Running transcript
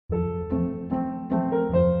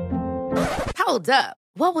Hold up.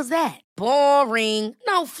 What was that? Boring.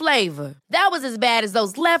 No flavor. That was as bad as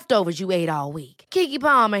those leftovers you ate all week. Keke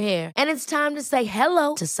Palmer here, and it's time to say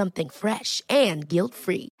hello to something fresh and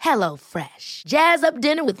guilt-free. Hello Fresh. Jazz up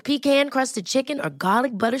dinner with pecan-crusted chicken or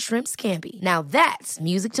garlic butter shrimp scampi. Now that's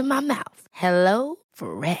music to my mouth. Hello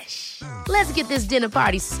Fresh. Let's get this dinner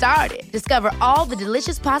party started. Discover all the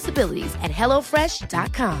delicious possibilities at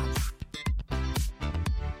hellofresh.com.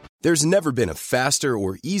 There's never been a faster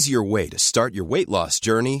or easier way to start your weight loss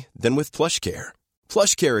journey than with PlushCare.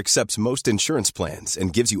 PlushCare accepts most insurance plans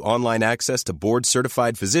and gives you online access to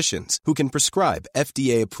board-certified physicians who can prescribe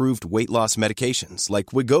FDA-approved weight loss medications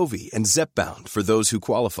like Wegovy and Zepbound for those who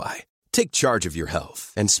qualify. Take charge of your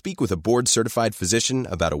health and speak with a board-certified physician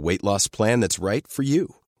about a weight loss plan that's right for you.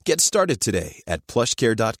 Get started today at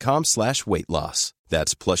plushcare.com/weightloss.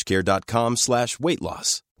 That's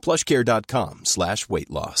plushcare.com/weightloss.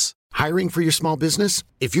 plushcare.com/weightloss. Hiring for your small business?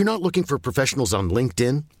 If you're not looking for professionals on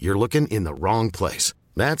LinkedIn, you're looking in the wrong place.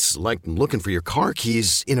 That's like looking for your car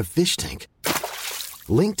keys in a fish tank.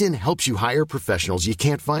 LinkedIn helps you hire professionals you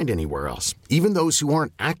can't find anywhere else, even those who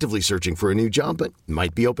aren't actively searching for a new job but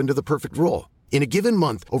might be open to the perfect role. In a given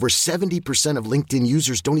month, over 70% of LinkedIn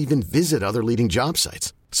users don't even visit other leading job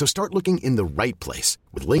sites. So start looking in the right place.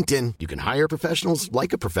 With LinkedIn, you can hire professionals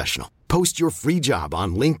like a professional. Post your free job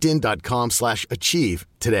on linkedin.com/achieve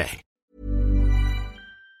today.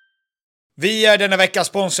 Vi är denna vecka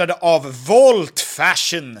sponsrade av Volt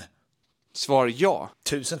Fashion. Svar ja.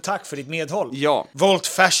 Tusen tack för ditt medhåll. Ja. Volt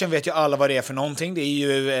Fashion vet ju alla vad det är för någonting. Det är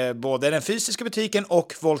ju både den fysiska butiken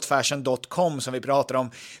och voltfashion.com som vi pratar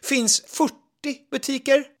om. Finns 40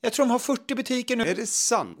 butiker. Jag tror de har 40 butiker nu. Är det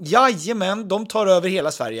sant? Jajamän, de tar över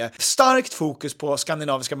hela Sverige. Starkt fokus på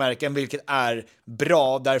skandinaviska märken, vilket är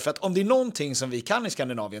bra. Därför att om det är någonting som vi kan i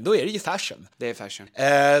Skandinavien, då är det ju fashion. Det är fashion.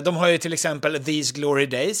 De har ju till exempel These Glory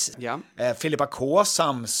Days, Ja. Filippa K,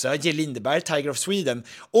 Samsö, J. Lindeberg, Tiger of Sweden.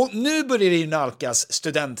 Och nu börjar det ju nalkas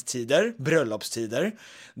studenttider, bröllopstider.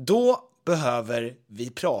 Då behöver vi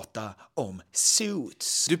prata om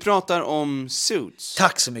Suits. Du pratar om Suits.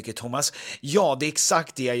 Tack så mycket, Thomas. Ja, det är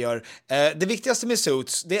exakt det jag gör. Det viktigaste med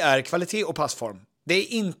Suits, det är kvalitet och passform. Det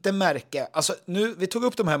är inte märke. Alltså, vi tog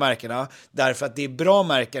upp de här märkena därför att det är bra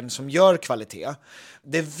märken som gör kvalitet.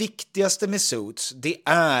 Det viktigaste med Suits, det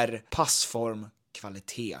är passform,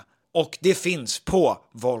 kvalitet. Och det finns på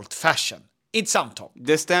Volt Fashion. I ett samtal.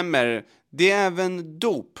 Det stämmer. Det är även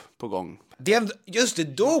dop på gång. Just det,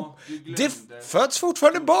 dop. Det föds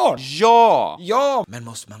fortfarande barn. Ja! Ja, men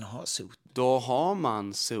måste man ha suit? Då har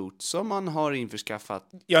man suit som man har införskaffat.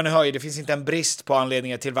 Ja, ni hör ju, det finns inte en brist på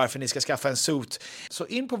anledningar till varför ni ska skaffa en suit. Så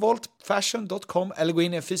in på voltfashion.com eller gå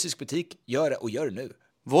in i en fysisk butik. Gör det och gör det nu.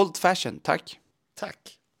 Volt Fashion, tack.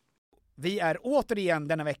 Tack. Vi är återigen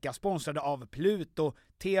denna vecka sponsrade av Pluto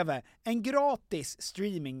TV, en gratis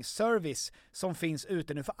streaming-service som finns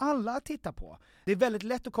ute nu för alla att titta på. Det är väldigt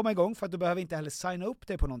lätt att komma igång för att du behöver inte heller signa upp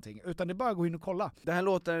dig på någonting, utan det är bara att gå in och kolla. Det här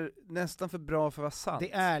låter nästan för bra för att vara sant.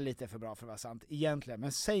 Det är lite för bra för att vara sant egentligen,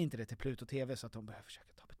 men säg inte det till Pluto TV så att de behöver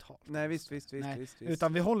försöka ta betalt. Nej, visst.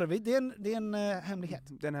 Utan vi håller det är en hemlighet.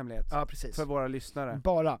 Det är en hemlighet. Ja, precis. För våra lyssnare.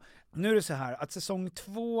 Bara. Nu är det så här att säsong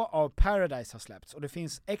 2 av Paradise har släppts och det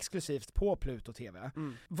finns exklusivt på Pluto TV.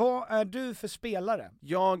 Vad är du för spelare?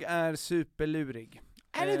 Jag är superlurig.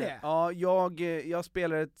 Är det det? Ja, jag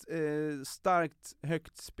spelar ett starkt,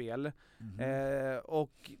 högt spel.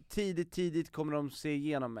 Och tidigt kommer de se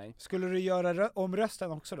igenom mig. Skulle du göra om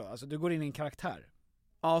rösten också då? Alltså du går in i en karaktär?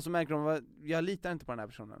 Ja, så märker de jag litar inte på den här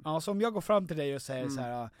personen. Ja, så om jag går fram till dig och säger så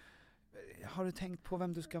här: har du tänkt på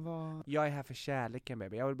vem du ska vara? Jag är här för kärleken,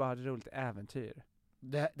 baby. Jag vill bara ha ett roligt äventyr.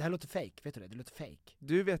 Det här låter fake, vet du det? Det låter fake.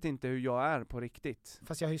 Du vet inte hur jag är på riktigt.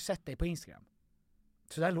 Fast jag har ju sett dig på Instagram.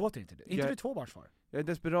 Så där låter inte du. Inte du tvåbarnsfar? Jag är i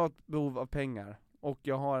desperat behov av pengar. Och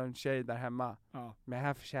jag har en tjej där hemma. Ja. Men jag är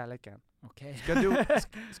här för kärleken. Okej.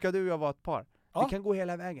 Ska du och jag vara ett par? Ja. Vi kan gå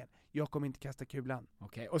hela vägen. Jag kommer inte kasta kulan.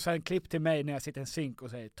 Okej. Och sen klipp till mig när jag sitter i en synk och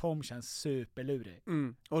säger Tom känns superlurig.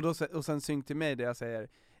 Och sen synk till mig där jag säger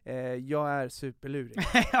jag är superlurig.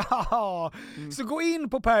 Ja. Så gå in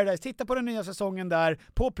på Paradise, titta på den nya säsongen där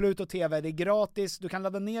på Pluto TV, det är gratis. Du kan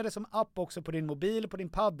ladda ner det som app också på din mobil, på din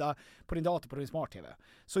padda, på din dator, på din smart-tv.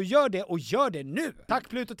 Så gör det och gör det nu. Tack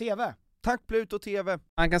Pluto TV. Tack Pluto TV.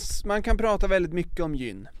 Man kan prata väldigt mycket om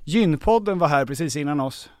gyn. Gynpodden var här precis innan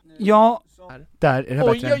oss. Ja, där är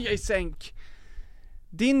det bättre. Oj, sänk.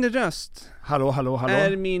 Din röst Hallå.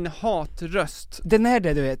 är min hatröst. Den är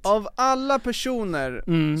det, du vet. Av alla personer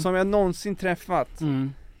som jag någonsin träffat.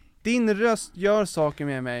 Din röst gör saker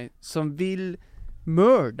med mig som vill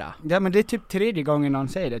mörda. Ja, men det är typ 3:e gången någon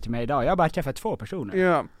säger det till mig idag. Jag har bara träffat 2 personer.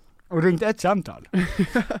 Ja. Och ringt ett samtal.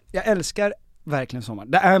 Jag älskar verkligen sommar.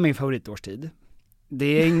 Det är min favoritårstid. Det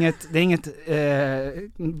är inget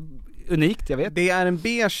unikt, jag vet. Det är en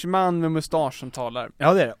beige man med mustasch som talar.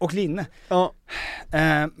 Ja, det är det. Och linne. Ja.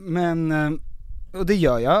 Och det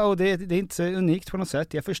gör jag, och det är inte så unikt på något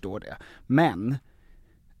sätt, jag förstår det. Men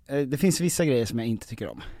det finns vissa grejer som jag inte tycker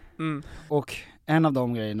om. Och en av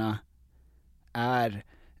de grejerna är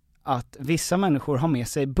att vissa människor har med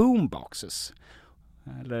sig boomboxes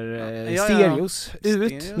eller stereos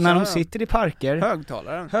ut när de sitter i parker.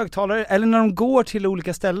 Högtalare, eller när de går till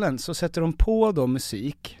olika ställen så sätter de på då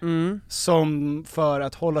musik som för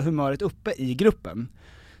att hålla humöret uppe i gruppen.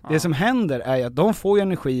 Det som händer är att de får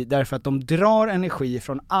energi därför att de drar energi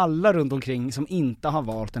från alla runt omkring som inte har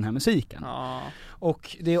valt den här musiken.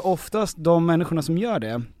 Och det är oftast de människorna som gör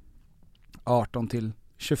det, 18 till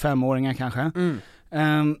 25-åringar kanske,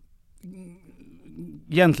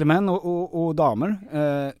 gentlemän och damer,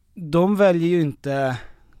 de väljer ju inte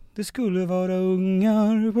det skulle vara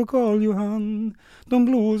ungar på Karl Johan, de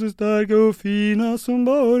blåser starka och fina som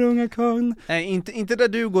bara unga kan. Nej, inte där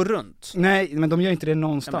du går runt. Nej, men de gör inte det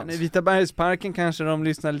någonstans. Ja, i Vitabergsparken kanske de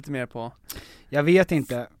lyssnar lite mer på. Jag vet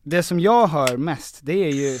inte. Det som jag hör mest, det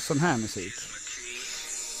är ju sån här musik.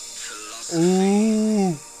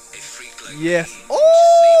 Oh. Yes. Oh!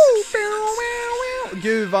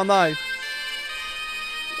 Gud vad nice.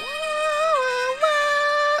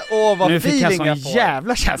 Vad nu fick jag sån får.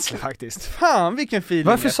 Jävla känsla faktiskt. Fan vilken feeling.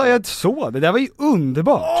 Varför sa jag så? Det där var ju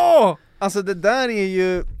underbart. Alltså det där är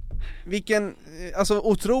ju alltså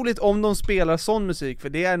otroligt om de spelar sån musik, för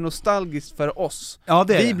det är nostalgiskt för oss. Ja,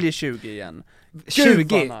 det är vi det. blir 20 igen. 20,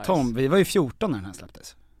 nice. Tom, vi var ju 14 när den här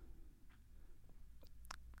släpptes.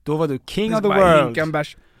 Då var du king of the world.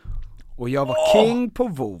 Och jag var king på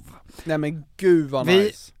WoW. Nej men gud vad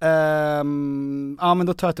nice. Ja men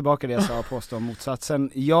då tar jag tillbaka det jag sa och påstår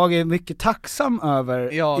motsatsen. Jag är mycket tacksam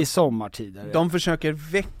över i sommartider. De försöker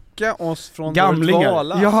väcka oss från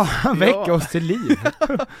gamlingar. Ja, väcka oss till liv.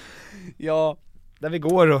 Ja. Där vi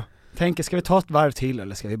går och tänker, ska vi ta ett varv till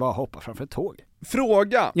eller ska vi bara hoppa framför ett tåg?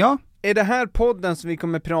 Fråga. Ja. Är det här podden som vi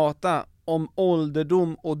kommer prata om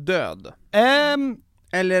ålderdom och död?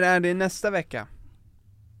 Eller är det nästa vecka?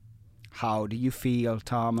 How do you feel,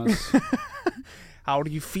 Thomas? How do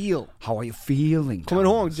you feel? How are you feeling, Thomas? Kommer du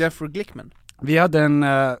ihåg Jeffrey Glickman? Vi hade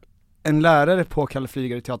en lärare på Kalle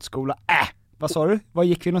Flygare teaterskola. Vad sa du? Var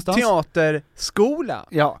gick vi någonstans? Teaterskola?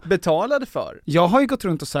 Ja. Betalade för? Jag har ju gått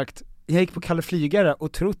runt och sagt, jag gick på Kalle Flygare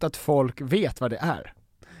och trott att folk vet vad det är.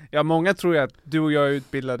 Ja, många tror ju att du och jag är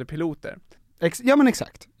utbildade piloter. Ja men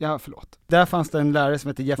exakt, ja förlåt. Där fanns det en lärare som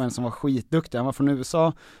hette Jeff som var skitduktig, han var från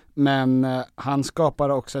USA, men han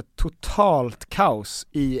skapade också ett totalt kaos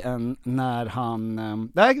när han,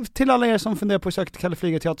 det här till alla er som funderar på att söka till Kalle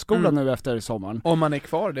Flygare teaterskola nu efter sommaren. Om man är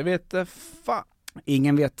kvar, det vet fan.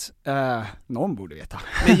 Ingen vet, någon borde veta.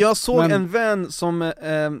 Men jag såg en vän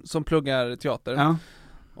som pluggar teater,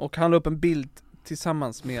 och han la upp en bild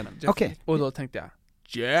tillsammans med den. Okay. Och då tänkte jag,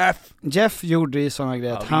 Jeff gjorde ju sådana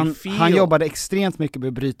grejer att han jobbade extremt mycket med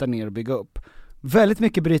att bryta ner och bygga upp. Väldigt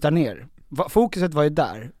mycket bryta ner. Fokuset var ju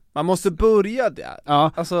där. Man måste börja där.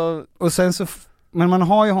 Ja, alltså... och sen så, men man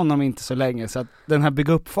har ju honom inte så länge, så att den här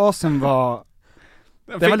bygga upp-fasen var...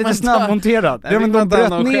 Den var lite snabbmonterad.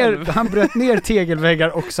 Han bröt ner tegelväggar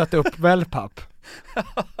och satte upp wellpapp.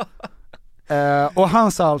 Och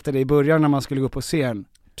han sa alltid det i början när man skulle gå på scen.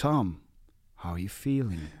 Tom, how are you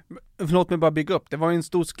feeling? Förlåt mig bara bygga upp. Det var ju en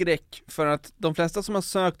stor skräck för att de flesta som har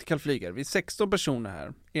sökt till Kalle Flygare, vi är 16 personer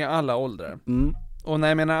här i alla åldrar. Och när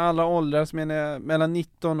jag menar alla åldrar så menar jag mellan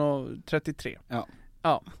 19 och 33.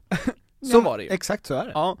 Ja. Så var det ju. Exakt så är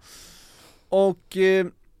det. Ja. Och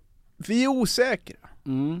vi är osäkra.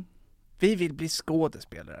 Vi vill bli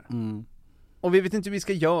skådespelare. Och vi vet inte hur vi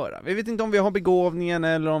ska göra. Vi vet inte om vi har begåvningen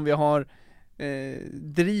eller om vi har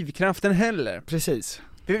drivkraften heller. Precis.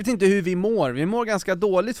 Vi vet inte hur vi mår. Vi mår ganska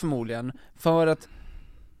dåligt förmodligen, för att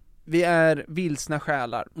vi är vilsna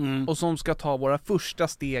själar och som ska ta våra första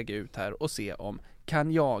steg ut här och se om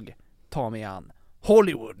kan jag ta mig an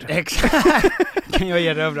Hollywood. Exakt. Kan jag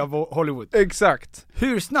erövra Hollywood? Exakt.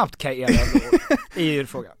 Hur snabbt kan jag erövra är ju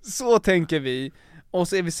frågan. Så tänker vi. Och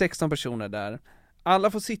så är vi 16 personer där.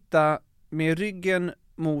 Alla får sitta med ryggen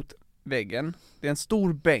mot väggen. Det är en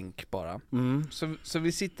stor bänk bara. Så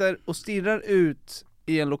vi sitter och stirrar ut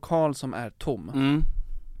i en lokal som är tom.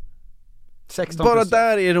 16%. Bara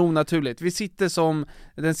där är det onaturligt. Vi sitter som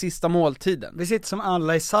den sista måltiden. Vi sitter som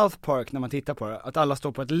alla i South Park när man tittar på det. Att alla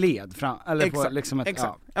står på ett led fram, eller exakt, på liksom ett,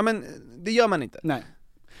 exakt. Ja men det gör man inte. Nej.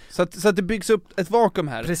 Så att det byggs upp ett vakuum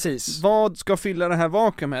här. Precis. Vad ska fylla det här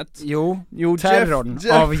vakuumet? Jo, terrorn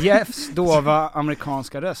av Jeffs dova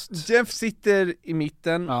amerikanska röst. Jeff sitter i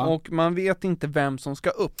mitten och man vet inte vem som ska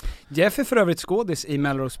upp. Jeff är för övrigt skådis i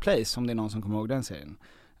Melrose Place, om det är någon som kommer ihåg den serien.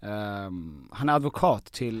 Han är advokat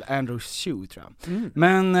till Andrew Shue, tror jag.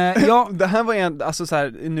 Men ja, det här var alltså så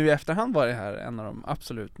här, nu i efterhand var det här en av de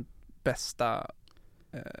absolut bästa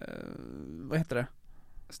vad heter det?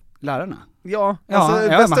 Lärarna? Ja, alltså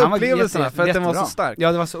bästa upplevelserna för att den var så stark.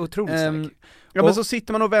 Ja, det var så otroligt stark. Ja, men så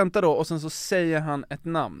sitter man och väntar då och sen så säger han ett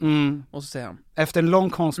namn och så säger han efter en lång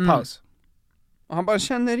konstpaus. Och han bara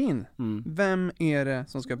känner in. Vem är det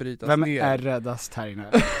som ska brytas ner? Vem är räddast här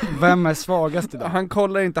inne? Vem är svagast idag? Han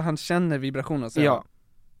kollar inte, han känner vibrationen och säger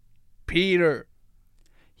Peter.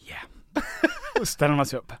 Och ställer man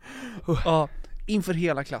sig upp. Ja, inför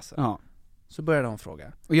hela klassen. Ja. Så började de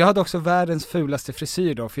fråga. Och jag hade också världens fulaste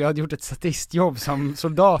frisyr då, för jag hade gjort ett statistjobb som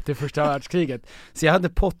soldat i första världskriget. Så jag hade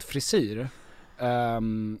pottfrisyr.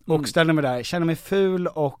 Och ställde mig där, kände mig ful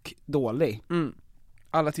och dålig.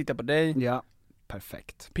 Alla tittar på dig. Ja,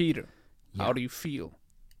 perfekt. Peter, how do you feel?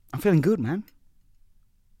 I'm feeling good, man.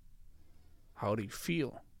 How do you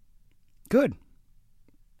feel? Good.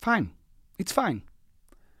 Fine. It's fine.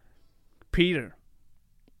 Peter,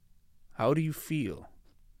 how do you feel?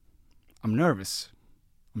 I'm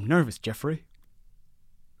nervous, Jeffrey.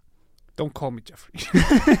 Don't call me Jeffrey.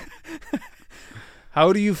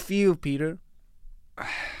 How do you feel, Peter?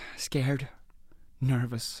 Scared,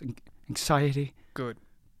 nervous, anxiety. Good.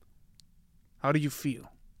 How do you feel?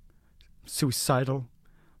 Suicidal,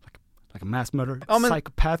 like a mass murderer,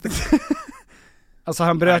 psychopathic. Alltså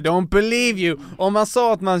han I don't believe you. Om man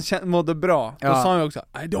sa att man mådde bra, då sa han också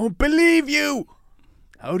I don't believe you.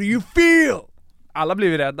 How do you feel? Alla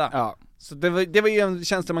blev rädda. Ja. Så det var ju en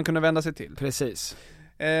känsla man kunde vända sig till. Precis.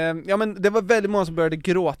 Ja, men det var väldigt många som började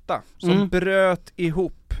gråta, som bröt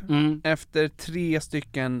ihop efter 3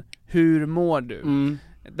 stycken hur mår du?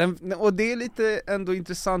 Och det är lite ändå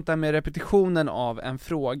intressant där med repetitionen av en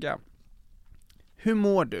fråga. Hur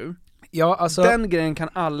mår du? Ja, alltså den grejen kan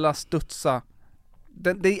alla studsa.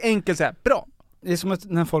 Det är enkelt så här, bra. Det är som att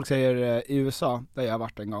när folk säger i USA, där jag har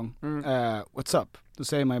varit en gång, what's up? Då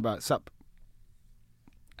säger man ju bara sup.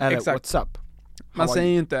 Eller what's up? Man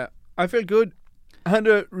säger ju inte I feel good. I had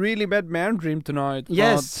a really bad man dream tonight.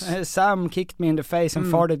 Yes, Sam kicked me in the face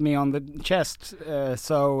and farted me on the chest.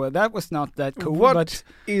 So that was not that cool. What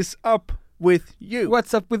is up with you?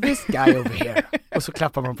 What's up with this guy over here? Och så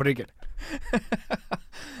klappar man på ryggen.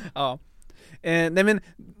 Ja. Nej men,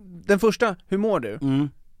 den första, hur mår du?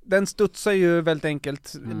 Den studsar ju väldigt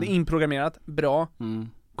enkelt, inprogrammerat, bra.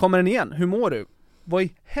 Kommer den igen, hur mår du? Vad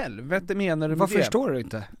i helvete menar du med Vad det? förstår du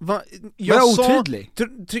inte? Jag är otydlig.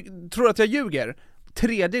 Tror att jag ljuger?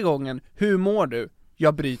 3:e gången, hur mår du?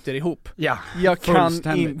 Jag bryter ihop. Ja, jag kan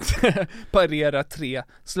inte parera 3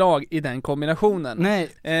 slag i den kombinationen.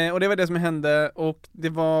 Nej. Och det var det som hände, och det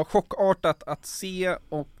var chockartat att se,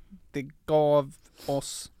 och det gav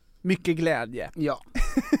oss mycket glädje. Ja,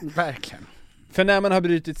 verkligen. För när man har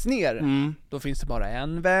brutits ner, då finns det bara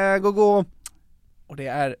en väg att gå, och det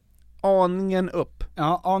är aningen upp.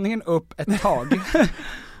 Ja, aningen upp ett tag.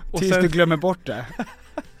 Och tills du glömmer bort det.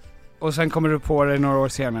 Och sen kommer du på det några år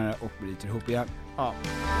senare och bryter ihop igen. Ja.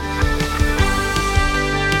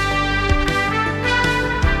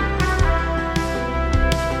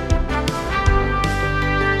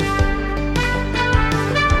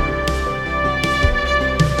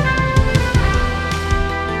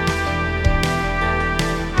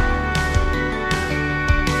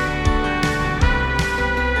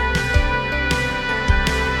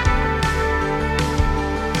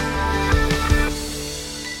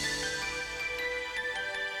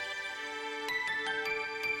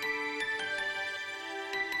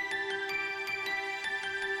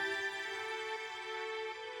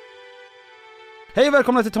 Hej och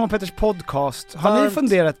välkomna till Tom och Petters podcast. Har ni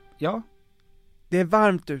funderat? Ja. Det är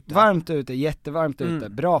varmt ute. Varmt ute, jättevarmt ute.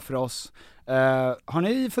 Bra för oss. Har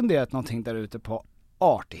ni funderat någonting där ute på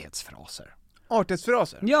artighetsfraser?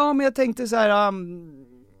 Artighetsfraser? Ja, men jag tänkte så här.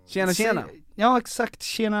 Tjena, tjena. Ja, exakt.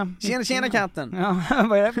 Tjena. Tjena, tjena katten. Ja,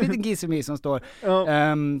 vad är det för liten gissemi som står? Ja.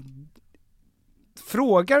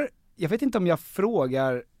 Frågar, jag vet inte om jag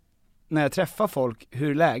frågar när jag träffar folk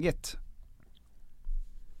hur läget.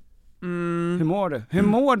 Hur mår du? Hur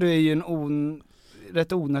mår du är ju en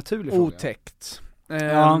rätt onaturlig fråga. Otäckt.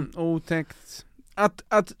 Otäckt.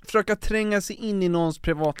 Att försöka tränga sig in i någons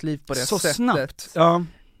privatliv på det så sättet. Så snabbt. Ja.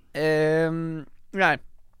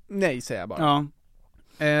 Nej säger jag bara.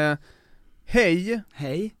 Ja. Hej.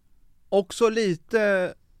 Hej. Också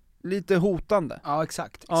lite hotande. Ja,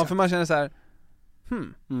 exakt. Ja, för man känner så här.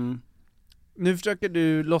 Nu försöker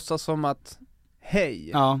du låtsas som att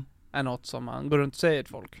hej är något som man går runt och säger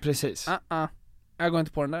till folk. Precis. Jag går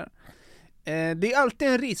inte på den där. Det är alltid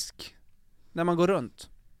en risk när man går runt.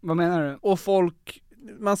 Vad menar du? Och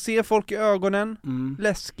man ser folk i ögonen,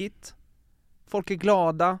 läskigt. Folk är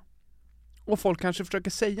glada. Och folk kanske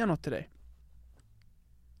försöker säga något till dig.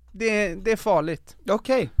 Det är farligt.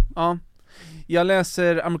 Okej. Ja. Jag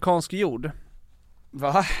läser amerikansk jord.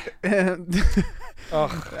 Va? Snälla.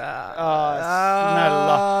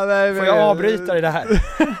 Får jag avbryta det här?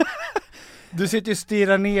 Du sitter ju och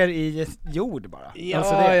stirrar ner i jord bara.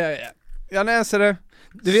 Ja. Jag läser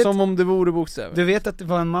det som om det vore bokstäver. Du vet att det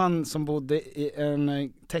var en man som bodde i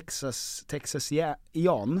en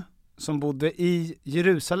Texasian som bodde i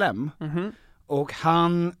Jerusalem. Och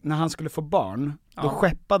när han skulle få barn, då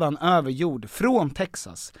skeppade han över jord från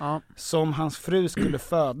Texas som hans fru skulle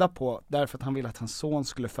föda på, därför att han ville att hans son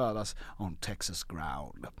skulle födas on Texas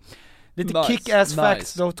ground. Lite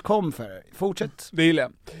kickassfacts.com för er. Fortsätt. Det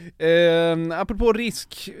gillar jag. Apropå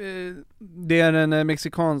risk, det är en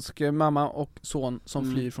mexikansk mamma och son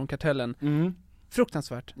som flyr från kartellen.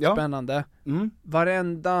 Fruktansvärt spännande.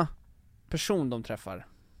 Varenda person de träffar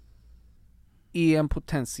är en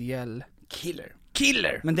potentiell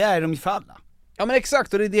killer. Men det är de ju för alla. Ja men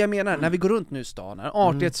exakt, och det är det jag menar. När vi går runt nu i stan,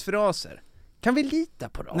 artighetsfraser. Kan vi lita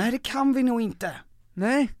på dem? Nej, det kan vi nog inte.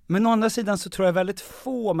 Nej. Men å andra sidan så tror jag väldigt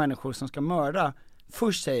få människor som ska mörda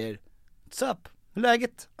först säger what's up? Hur är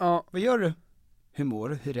läget? Ja. Vad gör du? Hur mår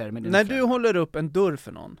du? Hur är det med din När du håller upp en dörr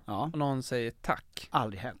för någon och någon säger tack.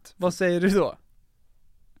 Aldrig hänt. Vad säger du då?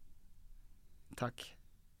 Tack.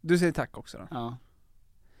 Du säger tack också då? Ja.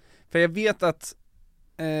 För jag vet att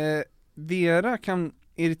Vera kan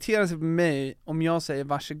irritera sig på mig om jag säger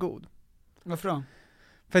varsågod. Varför då?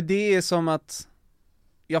 För det är som att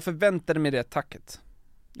jag förväntade mig det tacket.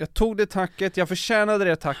 Jag tog det tacket, jag förtjänade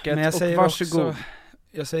det tacket. Men jag säger och varsågod.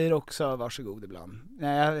 Jag säger också varsågod ibland.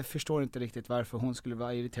 Nej, jag förstår inte riktigt varför hon skulle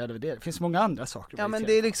vara irriterad över det. Det finns många andra saker. Ja, men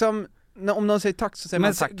det är liksom, om någon säger tack så säger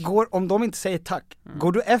man tack. Om de inte säger tack,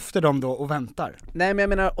 går du efter dem då och väntar? Nej, men jag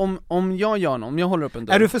menar, om jag gör något, om jag håller upp en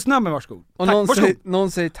dörr. Är du för snabb med varsågod? Och tack,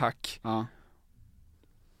 någon säger tack.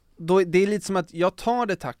 Då, det är lite som att jag tar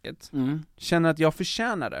det tacket, känner att jag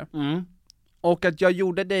förtjänar det. Och att jag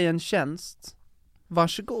gjorde dig en tjänst.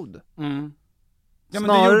 Varsågod. Ja, men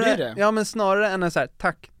du gjorde det. Ja, men snarare än att säga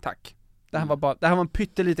tack. Det här var en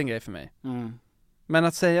pytteliten grej för mig. Men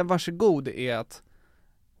att säga varsågod är att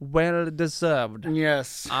well deserved.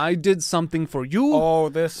 Yes. I did something for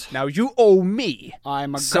you. This. Now you owe me.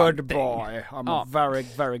 I'm a something. good boy. I'm a very,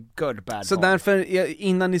 very good bad så boy. därför,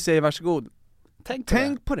 innan ni säger varsågod,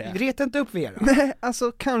 tänk på det. Reta inte upp Vera. Nej,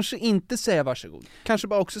 alltså kanske inte säga varsågod. Kanske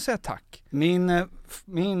bara också säga tack.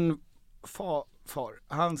 Min far,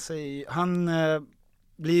 han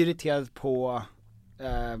blir irriterad på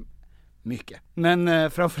mycket.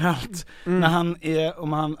 Men framförallt när han är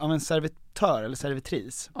om en servitör eller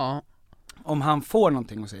servitris. Ja. Om han får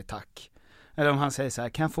någonting och säger tack. Eller om han säger så här,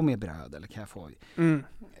 kan jag få mer bröd eller kan jag få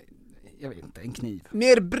jag vet inte, en kniv.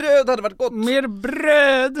 Mer bröd hade varit gott. Mer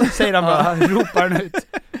bröd, säger han bara, ropar han ut.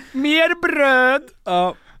 Mer bröd!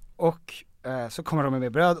 Ja. Och så kommer de med mer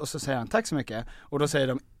bröd och så säger han tack så mycket. Och då säger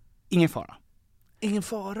de, ingen fara.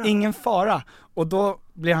 Ingen fara. Och då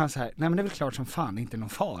blir han så här, nej men det är väl klart som fan, inte någon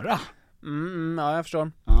fara. Ja, jag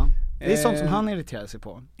förstår. Ja. Det är sånt som han irriterar sig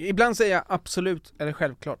på. Ibland säger jag absolut, eller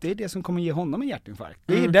självklart. Det är det som kommer ge honom en hjärtinfarkt.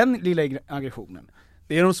 Det är den lilla aggressionen.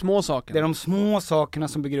 Det är de små sakerna. Det är de små sakerna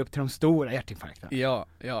som bygger upp till de stora hjärtinfarkterna.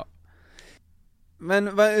 Ja. Men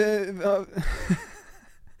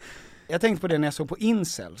jag tänkte på det när jag såg på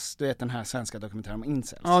Incels. Du vet den här svenska dokumentären om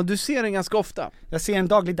Incels. Ja, du ser den ganska ofta. Jag ser en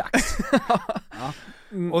dagligdags. Ja.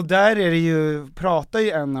 Och där är det ju, pratar ju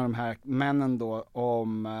en av de här männen då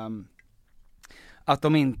om att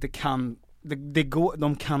de inte kan,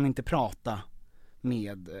 de kan inte prata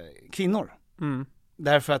med kvinnor.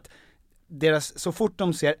 Därför att så fort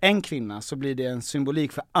de ser en kvinna så blir det en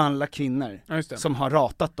symbolik för alla kvinnor som har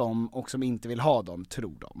ratat dem och som inte vill ha dem,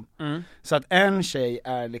 tror de. Så att en tjej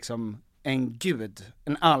är liksom en gud,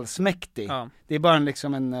 en allsmäktig. Ja. Det är bara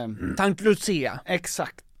liksom en Tant Lucia.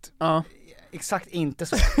 Exakt. Ja. Exakt inte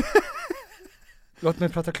så. Låt mig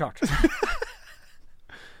prata klart.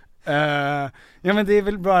 Ja men det är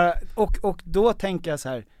väl bara och då tänker jag så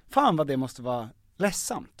här, fan vad det måste vara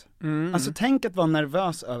ledsamt. Alltså tänk att vara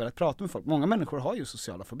nervös över att prata med folk. Många människor har ju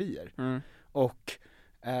sociala fobier. Och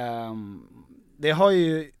det har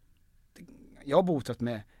ju jag har botat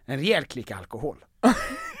med en rejäl klick alkohol.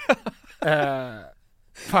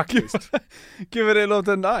 Faktiskt. Gud vad det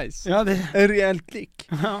låter nice. Ja, det... En rejäl klick.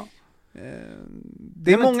 Ja.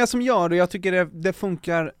 Det är många som gör det och jag tycker det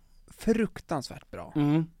funkar fruktansvärt bra.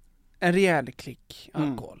 En rejäl klick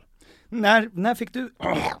alkohol. När fick du...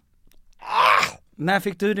 När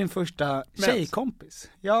fick du din första tjejkompis?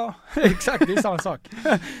 Ja, exakt, det är samma sak.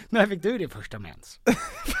 När fick du din första mens?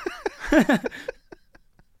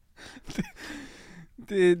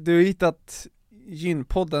 Du har hittat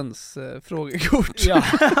Gynpoddens frågekort. Ja.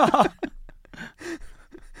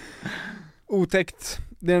 Otäckt,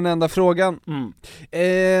 det är den enda frågan.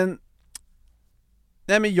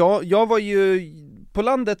 Nej men jag var ju på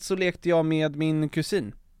landet, så lekte jag med min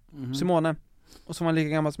kusin Simone, och som var lika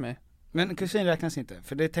gammal som mig. Men kusin räknas inte,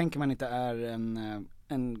 för det tänker man inte är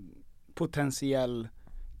en potentiell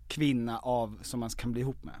kvinna som man kan bli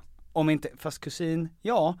ihop med. Om inte, fast kusin,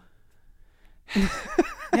 ja.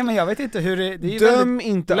 Ja men jag vet inte hur det är. Döm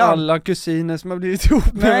inte alla kusiner som har blivit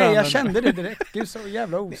ihop med varandra. Nej, jag kände det direkt. Gud, så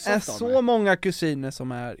jävla osoft. Det är så många kusiner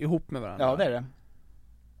som är ihop med varandra. Ja, det är det.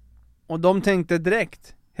 Och de tänkte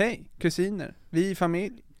direkt, hej, kusiner, vi är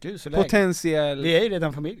familj. Gud, så potentiell. Vi är ju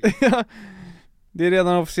redan familj. Ja, det är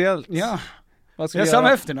redan officiellt. Ja, vad ska vi har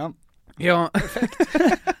samma efternamn. Ja. Perfekt.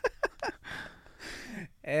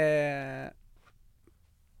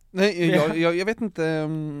 Nej, jag vet inte.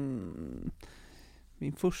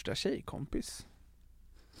 Min första tjejkompis.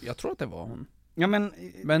 Jag tror att det var hon. Ja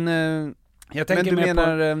men jag tänker du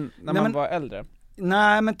menar när man var äldre?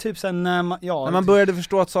 Nej men typ sen när man började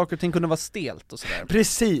förstå att saker och ting kunde vara stelt och sådär.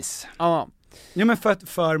 Precis. Ja. Ja men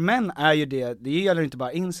för män är ju det gäller inte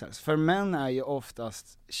bara incels. För män är ju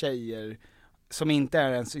oftast tjejer som inte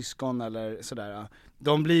är en syskon eller sådär.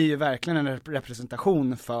 De blir ju verkligen en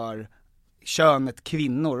representation för könet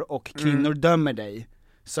kvinnor, och kvinnor dömer dig.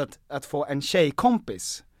 Så att få en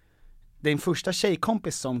tjejkompis, din första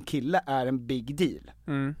tjejkompis som kille, är en big deal.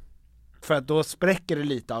 För att då spräcker det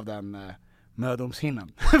lite av den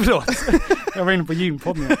mödomshinnan. Förlåt, jag var inne på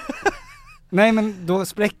Gynpodden. Nej men då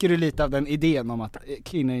spräcker du lite av den idén om att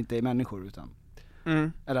kvinnor inte är människor utan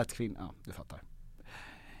eller att kvinnor, ja du fattar.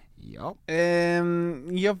 Ja.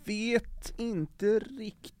 Jag vet inte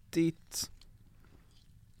riktigt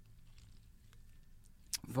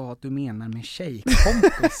vad du menar med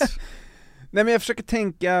tjejkompis. Nej men jag försöker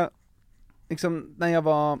tänka liksom när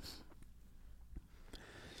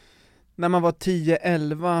man var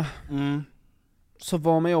 10-11 så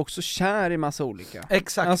var man ju också kär i massa olika.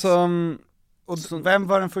 Exakt. Alltså, och vem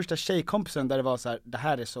var den första tjejkompisen där det var så här: det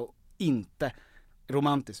här är så inte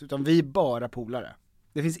romantiskt, utan vi är bara polare.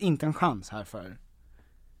 Det finns inte en chans här för.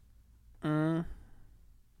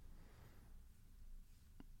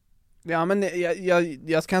 Ja men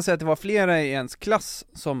jag kan säga att det var flera i ens klass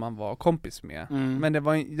som man var kompis med. Men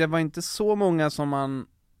det var inte så många som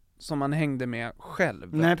man hängde med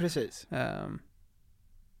själv. Nej precis.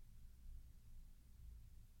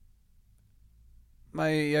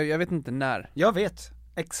 Men jag vet inte när. Jag vet,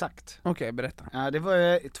 exakt. Okej, berätta. Ja, det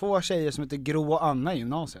var 2 tjejer som heter Gro och Anna i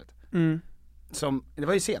gymnasiet. Det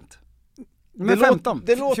var ju sent. Men 15.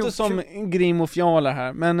 Det låter som Grim och Fjalar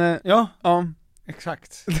här, men ja.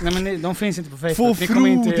 Exakt. Nej men de finns inte på Facebook. Två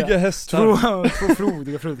frodiga hästar.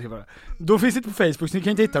 Två frodiga bara. De finns inte på Facebook så ni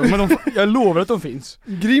kan inte hitta dem, men jag lovar att de finns.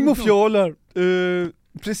 Grim och Fjalar.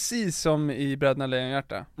 Precis som i Bröderna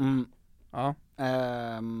Lejonhjärta. Ja.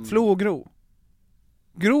 Flo och Gro.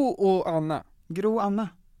 Gro och Anna. Gro och Anna.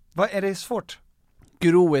 Vad är det svårt?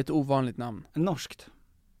 Gro är ett ovanligt namn. Norskt.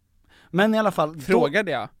 Men i alla fall.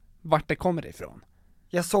 Frågade jag vart det kommer ifrån?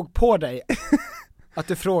 Jag såg på dig att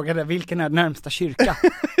du frågade vilken är närmsta kyrka.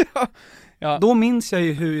 Ja. Då minns jag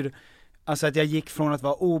ju hur, alltså att jag gick från att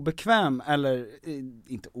vara obekväm, eller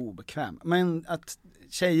inte obekväm, men att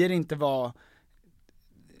tjejer inte var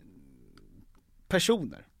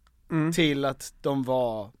personer till att de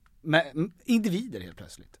var individer helt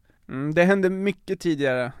plötsligt. Det hände mycket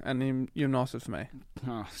tidigare än i gymnasiet för mig.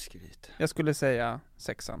 Ja, skryt. Jag skulle säga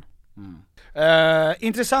 6:an.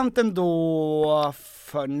 Intressant ändå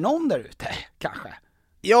för någon där ute, kanske.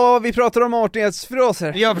 Ja, vi pratar om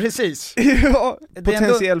artighetsfraser. Ja, precis. Ja,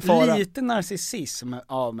 potentiell fara. Det är lite narcissism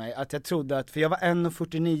av mig att jag trodde att, för jag var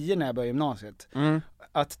 1,49 när jag började gymnasiet,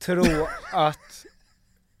 att tro att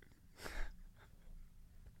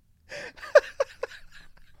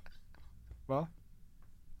Va?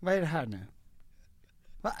 Vad är det här nu?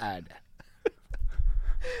 Vad är det?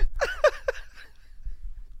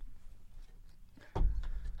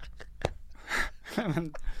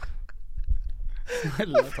 Men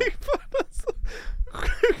snälla ta. Fy fan alltså.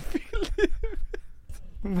 Sjukbild i huvudet.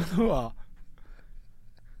 Vadå?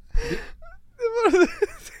 Det var det.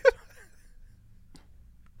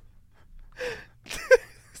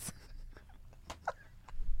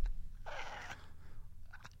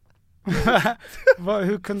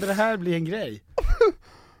 Hur kunde det här bli en grej?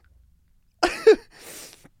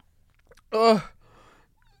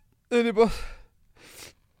 Det är bara...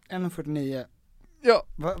 1,49. Ja.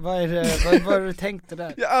 Vad är det, vad har du tänkt det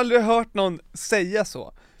där? Jag har aldrig hört någon säga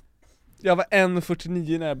så. Jag var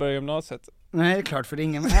 1,49 när jag började gymnasiet. Nej, det är klart, för det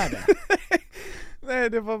ingen är det. Nej,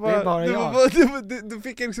 det var bara... Det är bara jag. Du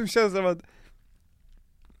fick jag liksom känslan av att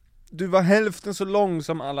du var hälften så lång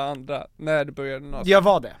som alla andra när du började gymnasiet. Jag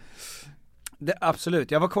var det.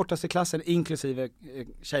 Absolut, jag var kortast i klassen inklusive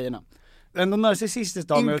tjejerna. Ändå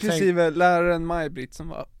narcissistiskt av mig. Inklusive läraren Maj-Britt som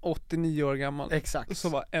var 89 år gammal. Exakt.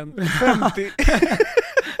 Som var 1,50.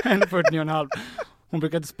 1,49,5. Hon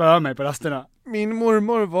brukade spöa mig på rasterna. Min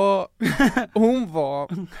mormor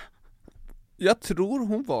jag tror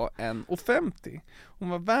hon var 1,50. Hon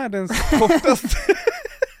var världens kortaste.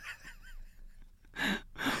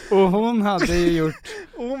 Och hon hade ju gjort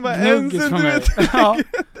hon var nuggets från mig.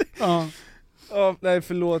 Ja. Nej,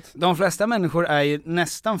 förlåt. De flesta människor är ju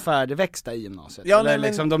nästan färdigväxta i gymnasiet. Ja, eller nej,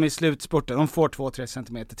 liksom de är i slutspurten, de får 2-3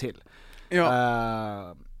 centimeter till.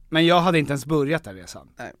 Ja. Men jag hade inte ens börjat den resan.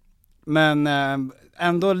 Nej. Men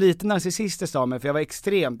ändå lite narcissistiskt av mig, för jag var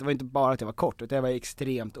extremt, det var inte bara att jag var kort, utan jag var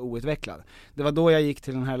extremt outvecklad. Det var då jag gick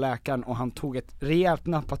till den här läkaren och han tog ett rejält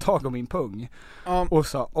nappatag om min pung. Och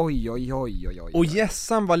sa oj. Och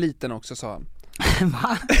Jessan var liten också, sa han.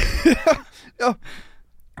 Va? Ja.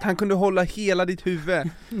 Han kunde hålla hela ditt huvud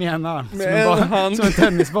med en arm, med en hand. Som en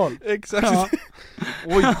tennisboll. Exakt. Ja.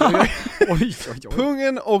 Oj.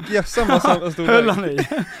 Pungen och Jessan var så stor.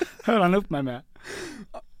 Höll han upp mig med.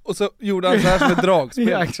 Och så gjorde han så här som ett dragspel.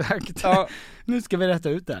 Ja, exakt. Ja. Nu ska vi rätta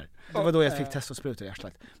ut det här. Det var då jag fick testosprutor i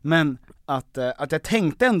hjärtat. Men att jag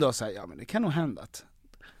tänkte ändå så här, ja men det kan nog hända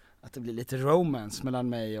att det blir lite romance mellan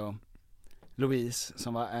mig och Louise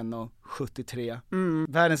som var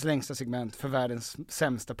 1,73. Världens längsta segment för världens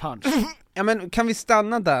sämsta punch. Ja, men kan vi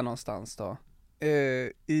stanna där någonstans då?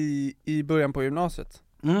 I början på gymnasiet.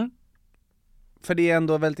 För det är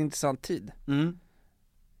ändå en väldigt intressant tid.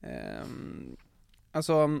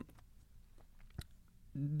 Alltså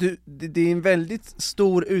det är en väldigt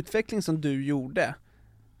stor utveckling som du gjorde.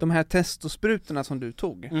 De här testosprutorna som du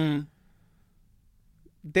tog.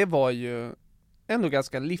 Det var ju ändå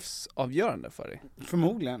ganska livsavgörande för dig.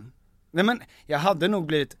 Förmodligen. Nej men jag hade nog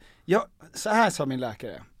blivit, så här sa min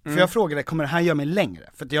läkare. För jag frågade, kommer det här göra mig längre?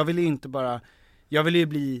 För att jag ville ju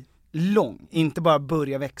bli lång, inte bara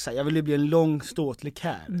börja växa. Jag ville ju bli en lång ståtlig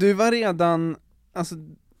kär. Du var redan, alltså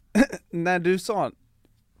när du sa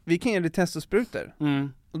vi kan ge dig testosprutor.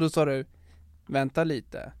 Och då sa du, vänta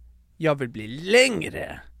lite, jag vill bli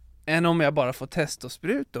längre än om jag bara får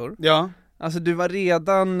testosprutor. Ja. Alltså du var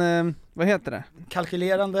redan, vad heter det?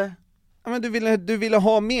 Kalkylerande. Ja, men du ville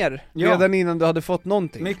ha mer redan innan du hade fått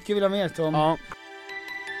någonting. Mycket vill ha mer, Tom. Ja.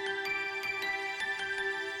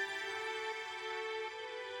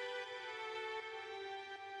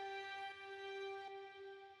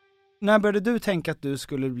 När började du tänka att du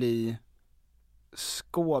skulle bli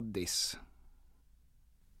skådis?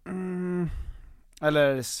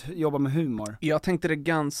 Eller jobba med humor? Jag tänkte det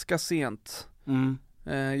ganska sent.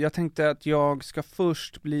 Jag tänkte att jag ska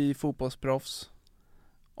först bli fotbollsproffs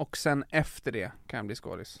och sen efter det kan jag bli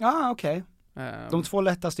skådis. Ja, okej. De 2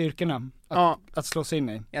 lättaste yrkena att slå sig in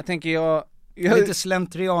i. Jag tänker lite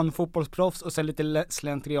slentrian fotbollsproffs och sen lite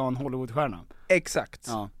slentrian Hollywoodstjärna. Exakt.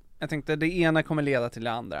 Ja. Jag tänkte det ena kommer leda till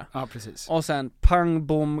det andra. Ja, precis. Och sen pang,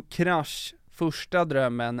 bom, krasch. Första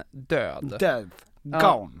drömmen, död.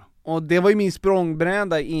 Gone. Och det var ju min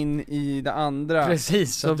språngbräda in i det andra.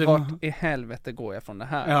 Precis. Så vart i helvete går jag från det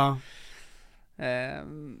här? Ja.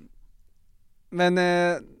 Men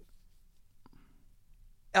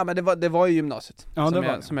det var ju gymnasiet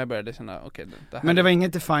som jag började känna, okej, det här. Men det var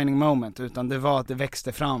inget defining moment, utan det var att det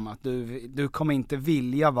växte fram, att du kommer inte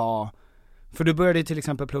vilja vara, för du började till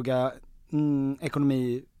exempel plugga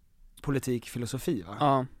ekonomi, politik, filosofi, va?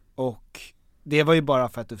 Ja. Och det var ju bara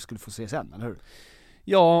för att du skulle få se sen, eller hur?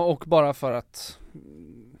 Ja, och bara för att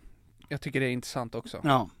jag tycker det är intressant också.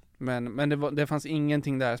 Ja. Men det fanns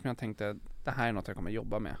ingenting där som jag tänkte, det här är något jag kommer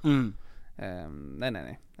jobba med.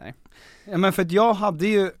 Nej. Ja, men för att jag hade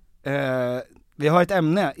ju vi har ett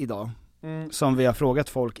ämne idag som vi har frågat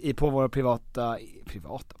folk på våra privata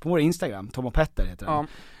på vår Instagram, Tom och Petter heter den.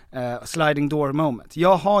 Sliding door moment.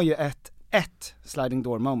 Jag har ju ett sliding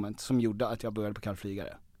door moment som gjorde att jag började på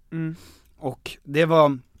kallflygare. Och det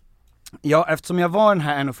var, eftersom jag var den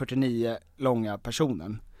här 1,49 långa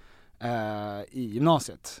personen i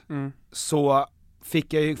gymnasiet, så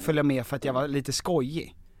fick jag ju följa med för att jag var lite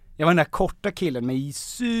skojig. Jag var den där korta killen med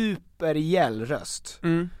supergäll röst.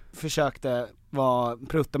 försökte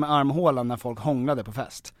prutta med armhålan när folk hånglade på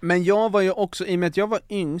fest. Men jag var ju också, i och med att jag var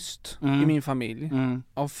yngst i min familj,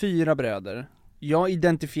 av 4 bröder, jag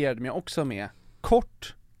identifierade mig också med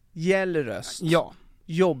kort, gäll röst,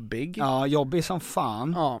 jobbig. Ja, jobbig som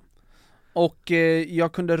fan. Ja. Och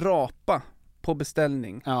jag kunde rapa på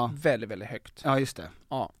beställning väldigt, väldigt högt. Ja, just det.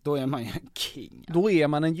 Ja. Då är man ju en king. Då är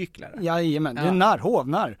man en gycklare. Jajamän, det är narr,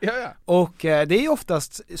 hovnar. Ja. Och det är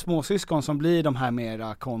oftast småsyskon som blir de här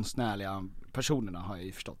mera konstnärliga personerna, har jag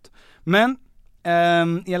ju förstått. Men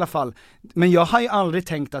i alla fall, men jag har ju aldrig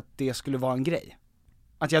tänkt att det skulle vara en grej.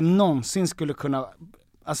 Att jag någonsin skulle kunna,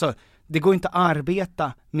 alltså det går inte att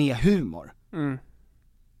arbeta med humor.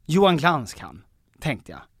 Johan Glans kan,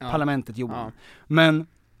 tänkte jag. Parlamentet Johan. Ja. Men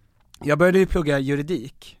jag började ju plugga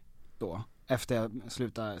juridik då, efter jag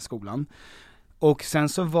slutade skolan. Och sen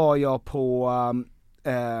så var jag på,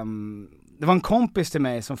 det var en kompis till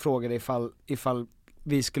mig som frågade ifall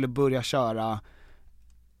vi skulle börja köra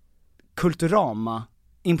Kulturama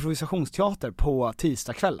improvisationsteater på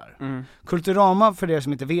tisdagskvällar. Kulturama, för er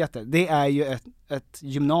som inte vet det är ju ett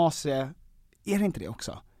gymnasie, är det inte det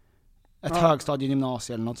också? Ett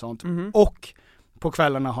högstadiegymnasie eller något sånt. Och på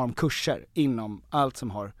kvällarna har de kurser inom allt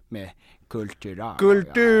som har med kultur och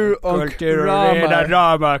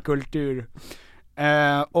kulturdrama.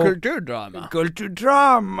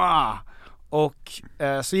 Kulturdrama. Och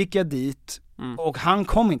så gick jag dit och han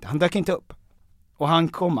dök inte upp. Och han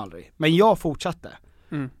kom aldrig. Men jag fortsatte.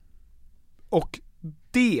 Och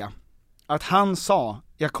det, att han sa,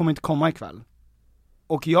 jag kommer inte komma ikväll.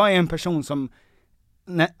 Och jag är en person som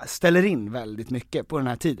ställer in väldigt mycket på den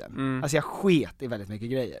här tiden. Alltså jag sket i väldigt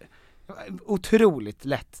mycket grejer. Otroligt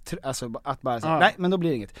lätt, alltså att bara säga, nej men då blir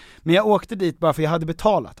det inget. Men jag åkte dit bara för jag hade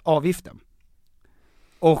betalat avgiften.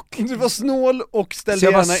 Och du var snål och ställde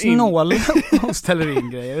gärna in. Så jag var snål och ställer in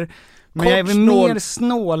grejer. Men jag är väl mer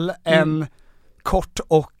snål än kort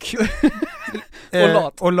och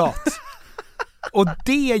och lat. Och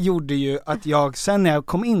det gjorde ju att jag, sen när jag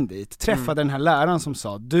kom in dit, träffade den här läraren som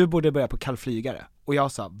sa, du borde börja på kallflygare. Och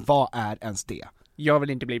jag sa, vad är ens det? Jag vill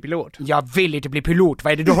inte bli pilot. Jag vill inte bli pilot,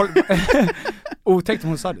 vad är det du håller... Otäckt om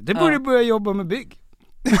hon sa det. Du borde börja jobba med bygg.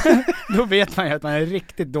 Då vet man ju att man är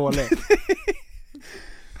riktigt dålig.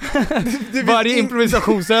 Varje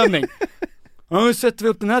improvisationsövning. Nu sätter vi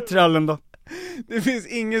upp den här trallen då. Det finns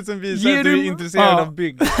inget som visar att du är intresserad av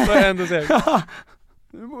bygg. Vad jag ändå säger.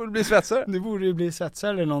 Du borde bli svetsare. Du borde ju bli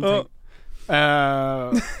svetsare eller någonting.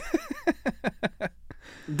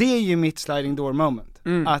 Det är ju mitt sliding door moment.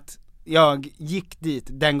 Att jag gick dit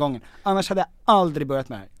den gången. Annars hade jag aldrig börjat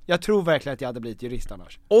med det. Jag tror verkligen att jag hade blivit jurist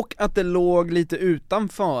annars. Och att det låg lite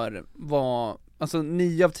utanför var, alltså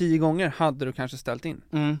 9 av 10 gånger hade du kanske ställt in.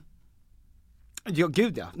 Ja,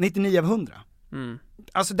 gud ja. 99 av 100.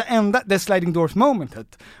 Alltså det sliding doors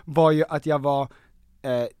momentet var ju att jag var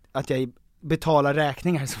att jag betalar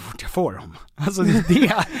räkningar så fort jag får dem. Alltså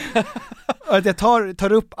det att jag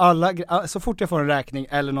tar upp alla, så fort jag får en räkning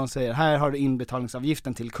eller någon säger, här har du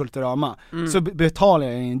inbetalningsavgiften till Kulturama, så betalar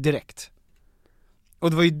jag den direkt. Och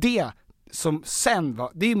det var ju det som sen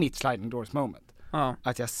var, det är ju mitt sliding doors moment.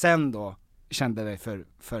 Att jag sen då kände mig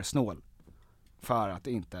för snål för att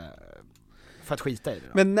skita i det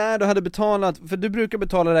då. Men när du hade betalat, för du brukar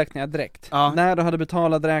betala räkningar direkt. När du hade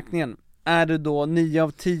betalat räkningen, är det då 9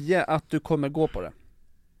 av 10 att du kommer gå på det?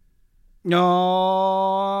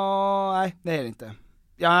 Ja, nej, det är det inte.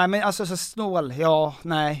 Ja, men alltså så snål,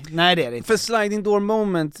 nej det är det inte. För sliding door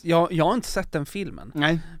moment, jag har inte sett den filmen.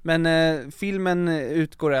 Nej. Men filmen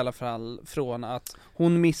utgår i alla fall från att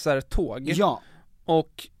hon missar ett tåg. Ja.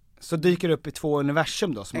 Och så dyker det upp i 2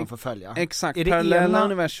 universum då som man får följa. Exakt, parallella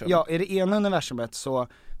universum. Ja, i det ena universumet så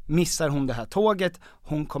missar hon det här tåget,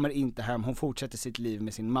 hon kommer inte hem, hon fortsätter sitt liv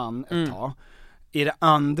med sin man ett tag. I det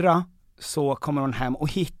andra så kommer hon hem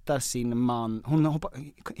och hittar sin man, hon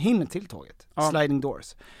hinner till tåget, sliding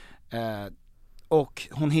doors. Och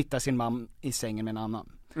hon hittar sin man i sängen med en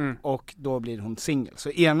annan. Och då blir hon singel. Så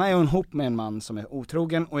ena är hon ihop med en man som är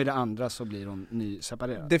otrogen och i det andra så blir hon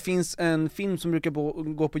nyseparerad. Det finns en film som brukar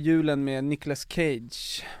gå på julen med Nicolas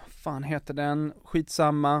Cage. Fan heter den?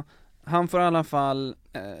 Skitsamma. Han får i alla fall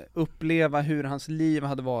uppleva hur hans liv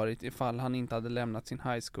hade varit ifall han inte hade lämnat sin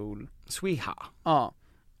high school. Sweeha. Ja.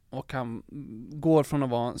 Och han går från att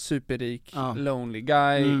vara en superrik, lonely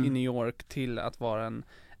guy i New York till att vara en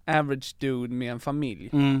average dude med en familj.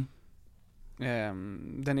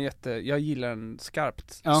 Den är jag gillar den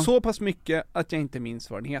skarpt. Så pass mycket att jag inte minns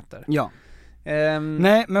vad den heter. Ja.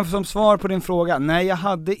 Nej, men som svar på din fråga, nej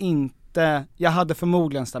jag hade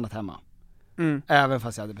förmodligen stannat hemma. Även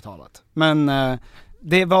fast jag hade betalat. Men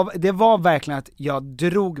det var verkligen att jag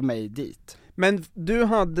drog mig dit. Men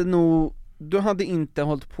du hade inte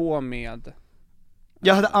hållit på med...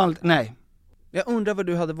 Jag hade nej. Jag undrar vad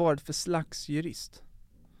du hade varit för slags jurist.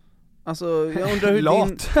 Alltså, jag undrar hur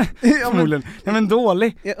Lat. Förmodligen. Ja, men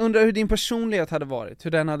dålig. Jag undrar hur din personlighet hade varit,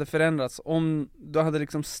 hur den hade förändrats om du hade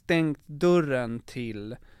liksom stängt dörren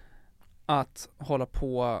till att hålla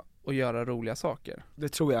på och göra roliga saker. Det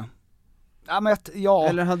tror jag. Ja, men ja.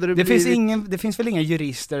 Eller hade du det finns väl inga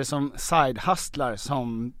jurister som side-hustlar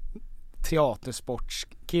som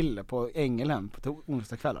teatersportskille på Ängelhem på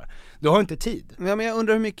onsdagskvällar. Du har inte tid. Ja, men jag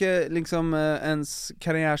undrar hur mycket liksom ens